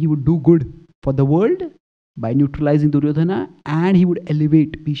that way he would do good for the world by neutralizing Duryodhana, and he would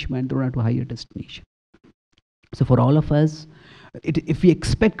elevate Bhishma and Drona to a higher destination. So for all of us, if we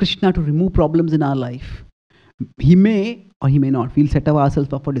expect Krishna to remove problems in our life, he may or he may not. We'll set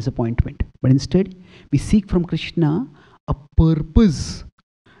ourselves up for disappointment. But instead, we seek from Krishna a purpose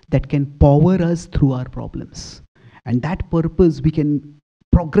that can power us through our problems. And that purpose we can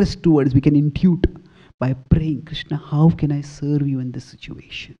progress towards, we can intuit by praying, Krishna, how can I serve you in this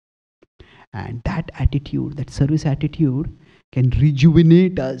situation? And that attitude, that service attitude, can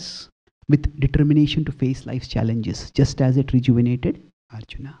rejuvenate us with determination to face life's challenges, just as it rejuvenated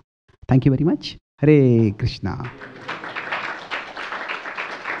Arjuna. Thank you very much. Hare Krishna.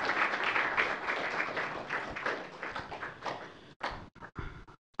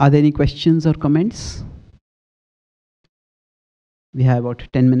 Are there any questions or comments? We have about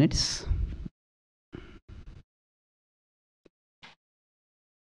 10 minutes.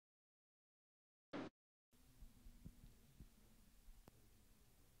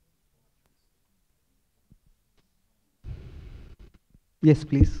 Yes,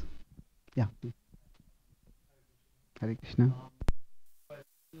 please. Yeah. Hare Krishna.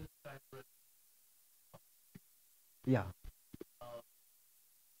 Yeah.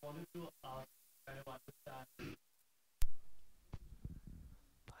 Wanted to ask, kind of understand.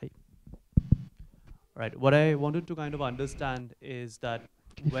 Hi. Right. What I wanted to kind of understand is that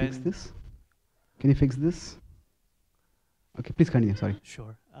Can you fix this? Can you fix this? Okay, please continue. Sorry.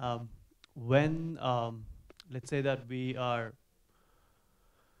 Sure. When let's say that we are,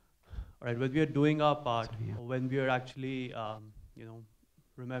 all right, when we are doing our part, Sorry, yeah. or when we are actually,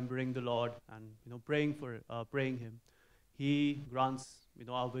 remembering the Lord and praying Him, He grants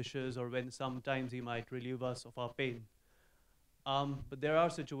our wishes, or when sometimes He might relieve us of our pain. But there are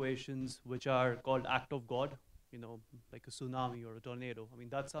situations which are called act of God, like a tsunami or a tornado. I mean,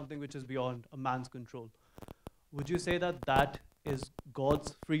 that's something which is beyond a man's control. Would you say that that is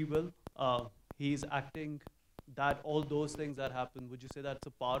God's free will? He's acting, that all those things that happen, would you say that's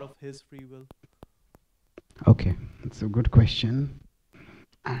a part of His free will? Okay, that's a good question.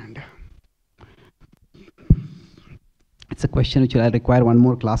 And it's a question which will require one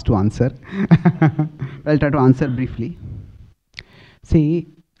more class to answer. I'll try to answer briefly. See,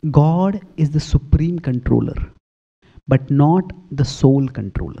 God is the supreme controller, but not the sole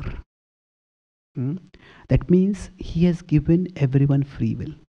controller. That means He has given everyone free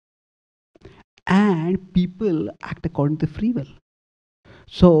will. And people act according to free will.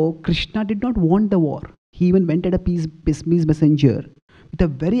 So Krishna did not want the war. He even went at a peace messenger with a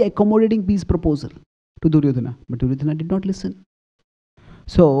very accommodating peace proposal to Duryodhana. But Duryodhana did not listen.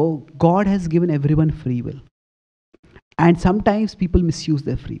 So God has given everyone free will. And sometimes people misuse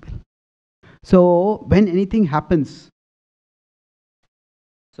their free will. So when anything happens,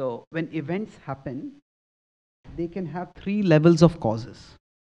 so when events happen, they can have 3 levels of causes.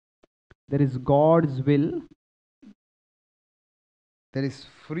 There is God's will, there is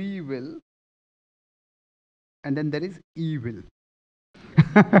free will, and then there is evil.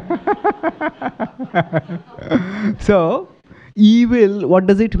 So, evil, what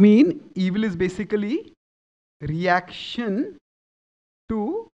does it mean? Evil is basically reaction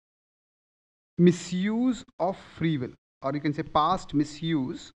to misuse of free will, or you can say past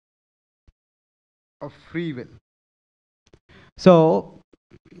misuse of free will. So,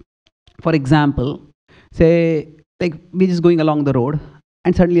 for example, say like we're just going along the road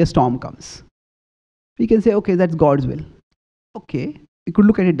and suddenly a storm comes. We can say, okay, that's God's will. Okay, we could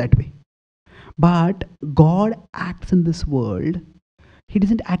look at it that way. But God acts in this world. He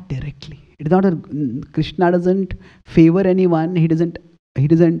doesn't act directly. It is not a Krishna doesn't favor anyone.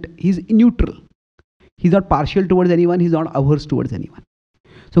 He's neutral. He's not partial towards anyone. He's not averse towards anyone.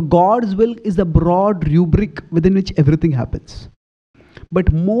 So God's will is the broad rubric within which everything happens.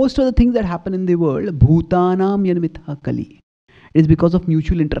 But most of the things that happen in the world, bhutanam yanmitha kali, it is because of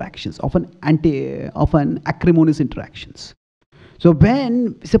mutual interactions, often acrimonious interactions. So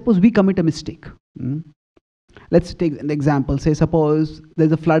when, suppose we commit a mistake, let's take an example, say suppose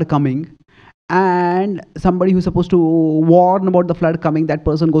there's a flood coming and somebody who's supposed to warn about the flood coming, that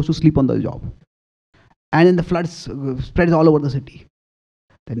person goes to sleep on the job. And then the flood spreads all over the city.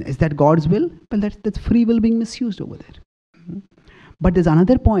 Then is that God's will? Well, that's free will being misused over there. But there's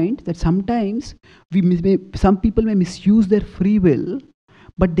another point that sometimes some people may misuse their free will,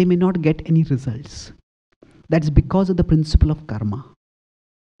 but they may not get any results. That's because of the principle of karma.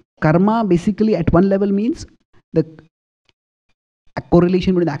 Karma basically at one level means the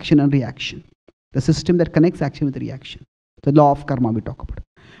correlation between action and reaction. The system that connects action with reaction. The law of karma we talk about.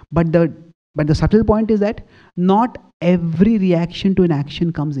 But the subtle point is that not every reaction to an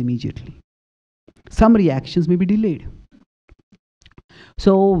action comes immediately. Some reactions may be delayed.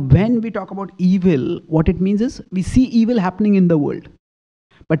 So when we talk about evil, what it means is we see evil happening in the world.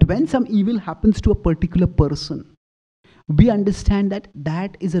 But when some evil happens to a particular person, we understand that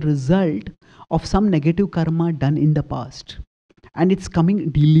that is a result of some negative karma done in the past. And it's coming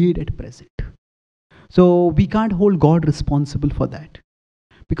delayed at present. So we can't hold God responsible for that.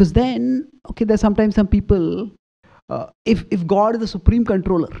 Because then, okay, there's sometimes some people, if God is the supreme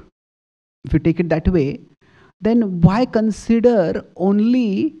controller, if you take it that way, then why consider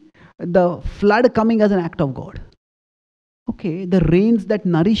only the flood coming as an act of God? Okay, the rains that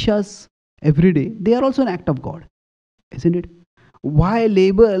nourish us every day, they are also an act of God, isn't it? Why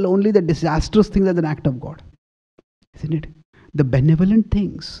label only the disastrous things as an act of God? Isn't it? The benevolent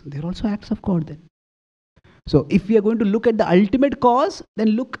things, they're also acts of God then. So if we are going to look at the ultimate cause, then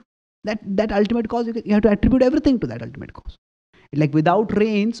look that ultimate cause, you have to attribute everything to that ultimate cause. Like without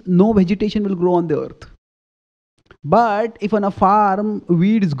rains, no vegetation will grow on the earth. But if on a farm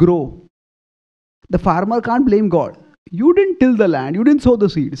weeds grow, the farmer can't blame God. You didn't till the land, you didn't sow the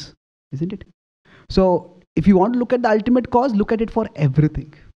seeds, isn't it? So if you want to look at the ultimate cause, look at it for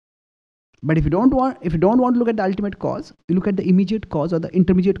everything. But if you don't want to look at the ultimate cause, you look at the immediate cause or the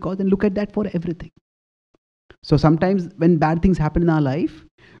intermediate cause and look at that for everything. So sometimes when bad things happen in our life,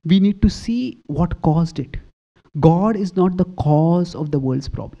 we need to see what caused it. God is not the cause of the world's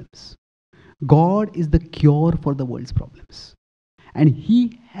problems. God is the cure for the world's problems. And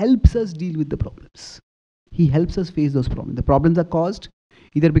He helps us deal with the problems. He helps us face those problems. The problems are caused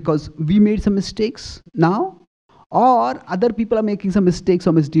either because we made some mistakes now, or other people are making some mistakes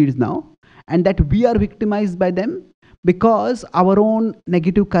or misdeeds now, and that we are victimized by them because our own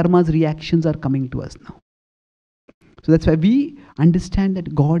negative karma's reactions are coming to us now. So that's why we understand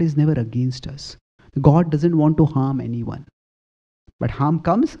that God is never against us. God doesn't want to harm anyone. But harm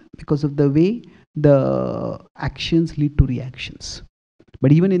comes because of the way the actions lead to reactions.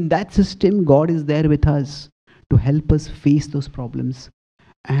 But even in that system, God is there with us to help us face those problems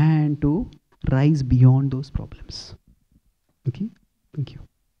and to rise beyond those problems. Okay? Thank you.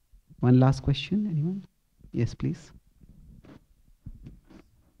 One last question, anyone? Yes, please.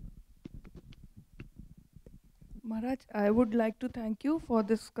 Maharaj, I would like to thank you for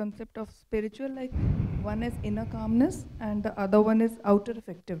this concept of spiritual, like one is inner calmness and the other one is outer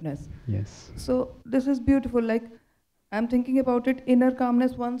effectiveness. Yes. So this is beautiful. Like I'm thinking about it, inner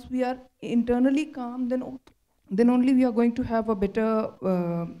calmness, once we are internally calm, then only we are going to have a better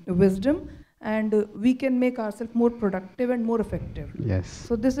wisdom and we can make ourselves more productive and more effective. Yes.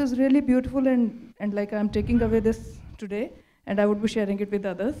 So this is really beautiful and like I'm taking away this today and I would be sharing it with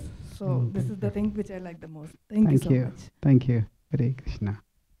others. So this is the thing which I like the most. Thank you so much. Thank you. Hare Krishna.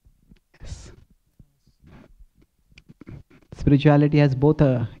 Yes. Spirituality has both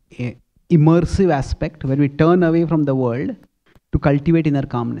a immersive aspect where we turn away from the world to cultivate inner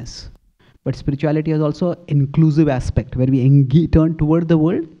calmness. But spirituality has also an inclusive aspect where we turn toward the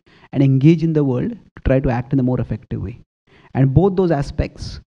world and engage in the world to try to act in a more effective way. And both those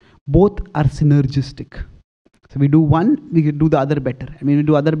aspects, both are synergistic. So we do one, we do the other better. And when we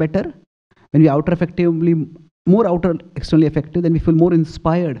do other better, when we more externally effective, then we feel more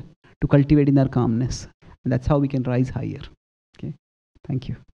inspired to cultivate inner calmness. And that's how we can rise higher. Okay, thank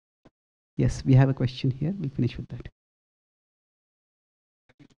you. Yes, we have a question here. We'll finish with that.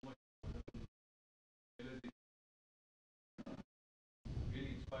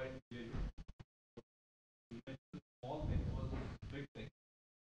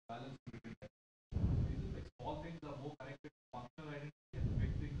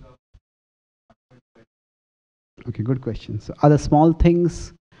 Okay, good question. So are the small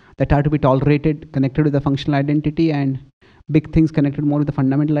things that are to be tolerated connected with the functional identity, and big things connected more with the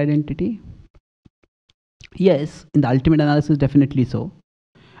fundamental identity? Yes, in the ultimate analysis, definitely so.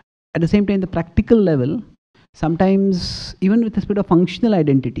 At the same time, the practical level, sometimes even with respect to functional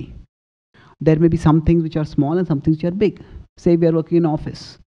identity, there may be some things which are small and some things which are big. Say we are working in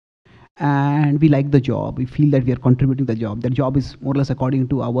office and we like the job, we feel that we are contributing to the job. That job is more or less according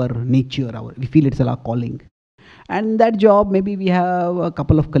to our nature, we feel it's our calling. And that job, maybe we have a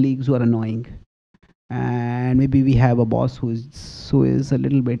couple of colleagues who are annoying, and maybe we have a boss who is a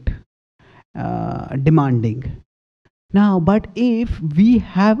little bit demanding. Now, but if we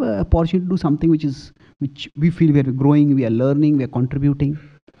have an opportunity to do something which we feel we are growing, we are learning, we are contributing,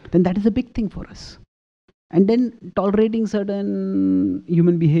 then that is a big thing for us. And then tolerating certain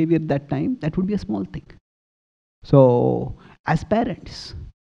human behavior at that time, that would be a small thing. So, as parents,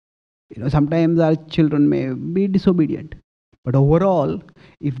 sometimes our children may be disobedient, but overall,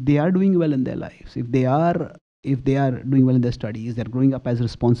 if they are doing well in their lives, if they are doing well in their studies, they're growing up as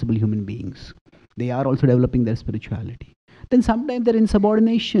responsible human beings, they are also developing their spirituality, then sometimes their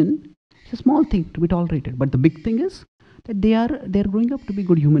insubordination is a small thing to be tolerated. But the big thing is that they are growing up to be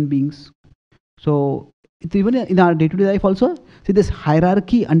good human beings. So it's even in our day-to-day life also, see this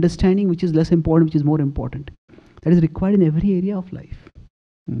hierarchy understanding, which is less important, which is more important, that is required in every area of life.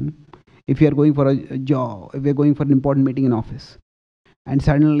 If you are going for a job, if we are going for an important meeting in office, and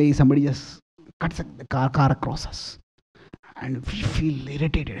suddenly somebody just cuts the car across us, and we feel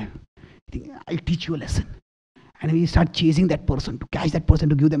irritated, think, I'll teach you a lesson. And we start chasing that person, to catch that person,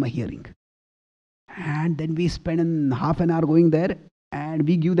 to give them a hearing. And then we spend half an hour going there, and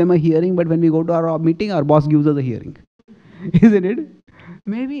we give them a hearing, but when we go to our meeting, our boss gives us a hearing. Isn't it?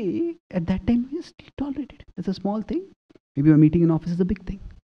 Maybe at that time we still tolerate it. That's a small thing. Maybe a meeting in office is a big thing.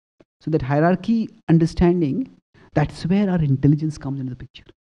 So that hierarchy understanding, that's where our intelligence comes into the picture.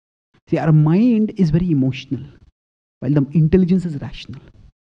 See, our mind is very emotional, while the intelligence is rational.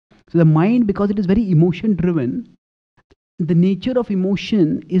 So the mind, because it is very emotion driven, the nature of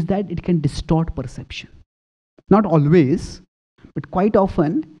emotion is that it can distort perception. Not always, but quite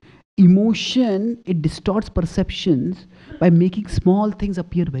often, emotion, it distorts perceptions by making small things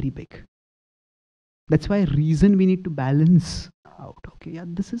appear very big. That's why reason we need to balance out. Okay, yeah,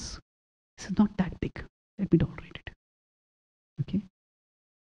 this is not that big. Let me tolerate it. Okay.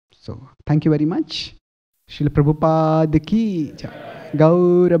 So thank you very much. Srila Prabhupada ki jai.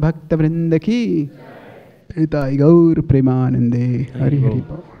 Gaur Bhakta Vrinda ki Itai Gaur Premanande. Hari Hari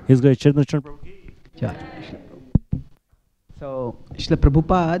Bol. His Grace Chaitanya Charan Prabhu ki jai. So Srila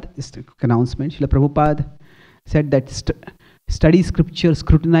Prabhupada, just a quick announcement, Srila Prabhupada said that study scripture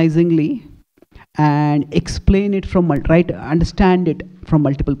scrutinizingly and explain it understand it from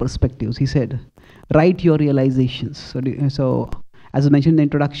multiple perspectives. He said, write your realizations. So as I mentioned in the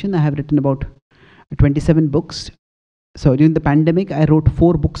introduction, I have written about 27 books. So during the pandemic, I wrote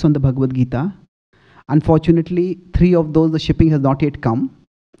 4 books on the Bhagavad Gita. Unfortunately, 3 of those, the shipping has not yet come.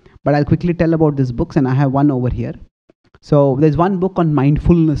 But I'll quickly tell about these books, and I have one over here. So there's one book on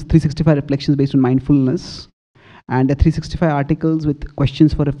mindfulness, 365 reflections based on mindfulness. And the 365 articles with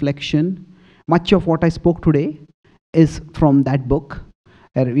questions for reflection. Much of what I spoke today is from that book.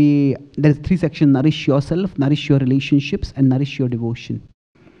 There's 3 sections: nourish yourself, nourish your relationships, and nourish your devotion.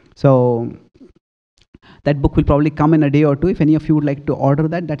 So that book will probably come in a day or 2. If any of you would like to order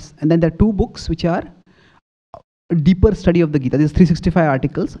that, and then there are 2 books which are a deeper study of the Gita. There's 365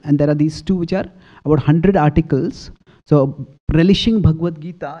 articles, and there are these 2 which are about 100 articles. So relishing Bhagavad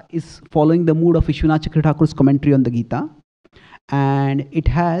Gita is following the mood of Vishwanath Chakravarti Thakur's commentary on the Gita, and it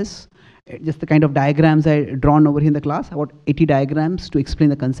has just the kind of diagrams I drawn over here in the class, about 80 diagrams to explain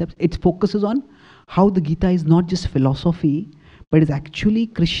the concepts. It focuses on how the Gita is not just philosophy, but is actually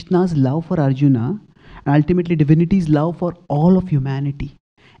Krishna's love for Arjuna, and ultimately divinity's love for all of humanity,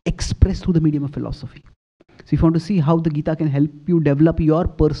 expressed through the medium of philosophy. So if you want to see how the Gita can help you develop your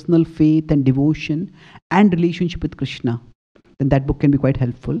personal faith and devotion and relationship with Krishna, then that book can be quite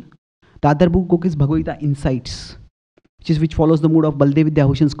helpful. The other book is Bhagavad Gita Insights, which follows the mood of Baldev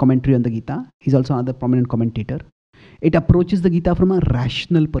Vidyabhushan's commentary on the Gita. He's also another prominent commentator. It approaches the Gita from a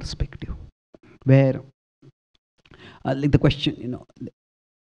rational perspective, where like the question,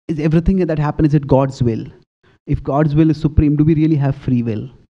 is everything that happens, is it God's will? If God's will is supreme, do we really have free will?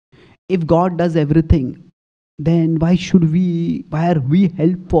 If God does everything, then why are we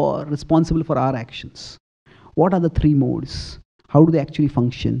responsible for our actions? What are the three modes? How do they actually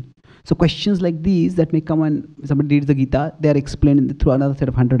function? So questions like these that may come when somebody reads the Gita, they are explained through another set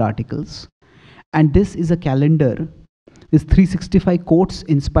of 100 articles. And this is a calendar, this 365 quotes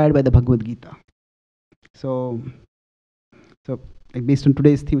inspired by the Bhagavad Gita. So like based on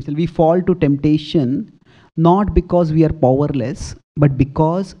today's theme, we fall to temptation not because we are powerless, but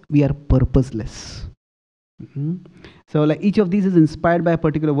because we are purposeless. So like each of these is inspired by a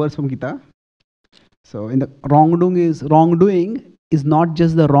particular verse from Gita. So in the wrongdoing is not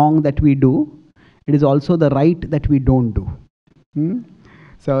just the wrong that we do, it is also the right that we don't do.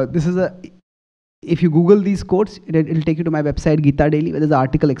 So this is if you Google these quotes, it'll take you to my website Gita Daily, where there's an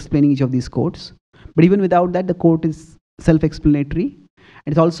article explaining each of these quotes. But even without that, the quote is self-explanatory.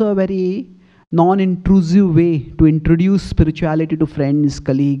 It's also a very non-intrusive way to introduce spirituality to friends,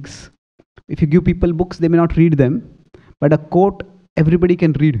 colleagues. If you give people books, they may not read them, but a quote, everybody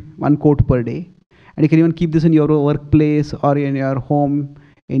can read one quote per day. And you can even keep this in your workplace or in your home,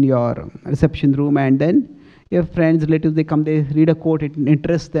 in your reception room, and then your friends, relatives, they come, they read a quote, it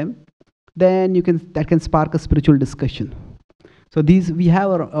interests them, then that can spark a spiritual discussion. So we have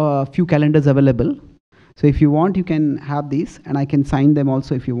a few calendars available. So if you want, you can have these, and I can sign them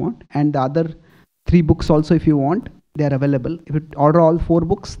also if you want. And the other 3 books also, if you want, they are available. If you order all 4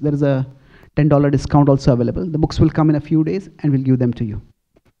 books, there is a $10 discount also available. The books will come in a few days, and we'll give them to you.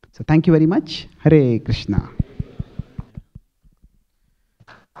 So thank you very much. Hare Krishna.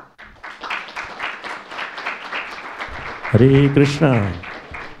 Hare Krishna.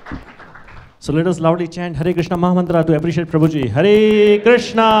 So let us loudly chant Hare Krishna Mahamantra to appreciate Prabhuji. Hare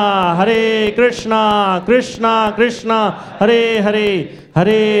Krishna, Hare Krishna, Krishna Krishna, Hare Hare,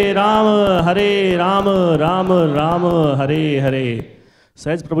 Hare Rama, Rama Rama, Hare Hare. So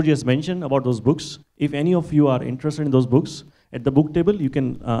as Prabhuji has mentioned about those books, if any of you are interested in those books, at the book table you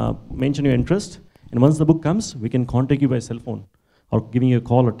can mention your interest, and once the book comes, we can contact you by cell phone or giving you a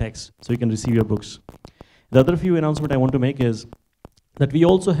call or text so you can receive your books. The other few announcement I want to make is that we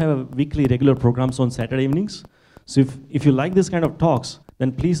also have weekly regular programs on Saturday evenings. So if you like this kind of talks,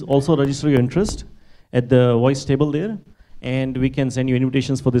 then please also register your interest at the voice table there, and we can send you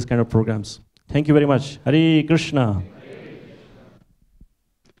invitations for this kind of programs. Thank you very much. Hare Krishna.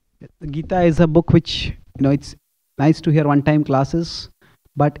 The Gita is a book which, it's nice to hear one-time classes,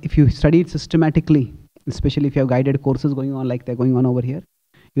 but if you study it systematically, especially if you have guided courses going on like they're going on over here,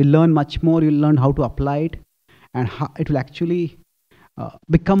 you'll learn much more. You'll learn how to apply it, and how it will actually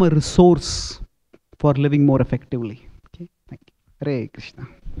become a resource for living more effectively. Okay, thank you. Hare Krishna.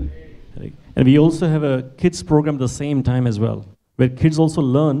 And we also have a kids program at the same time as well, where kids also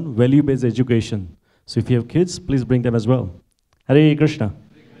learn value-based education. So if you have kids, please bring them as well. Hare Krishna.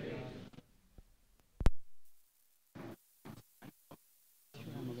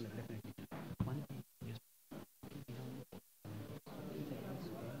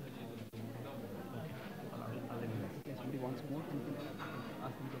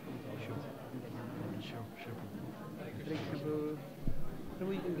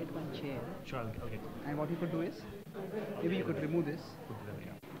 Prabhu, you can get one chair. Sure, okay. And what you could do is, maybe you could remove this.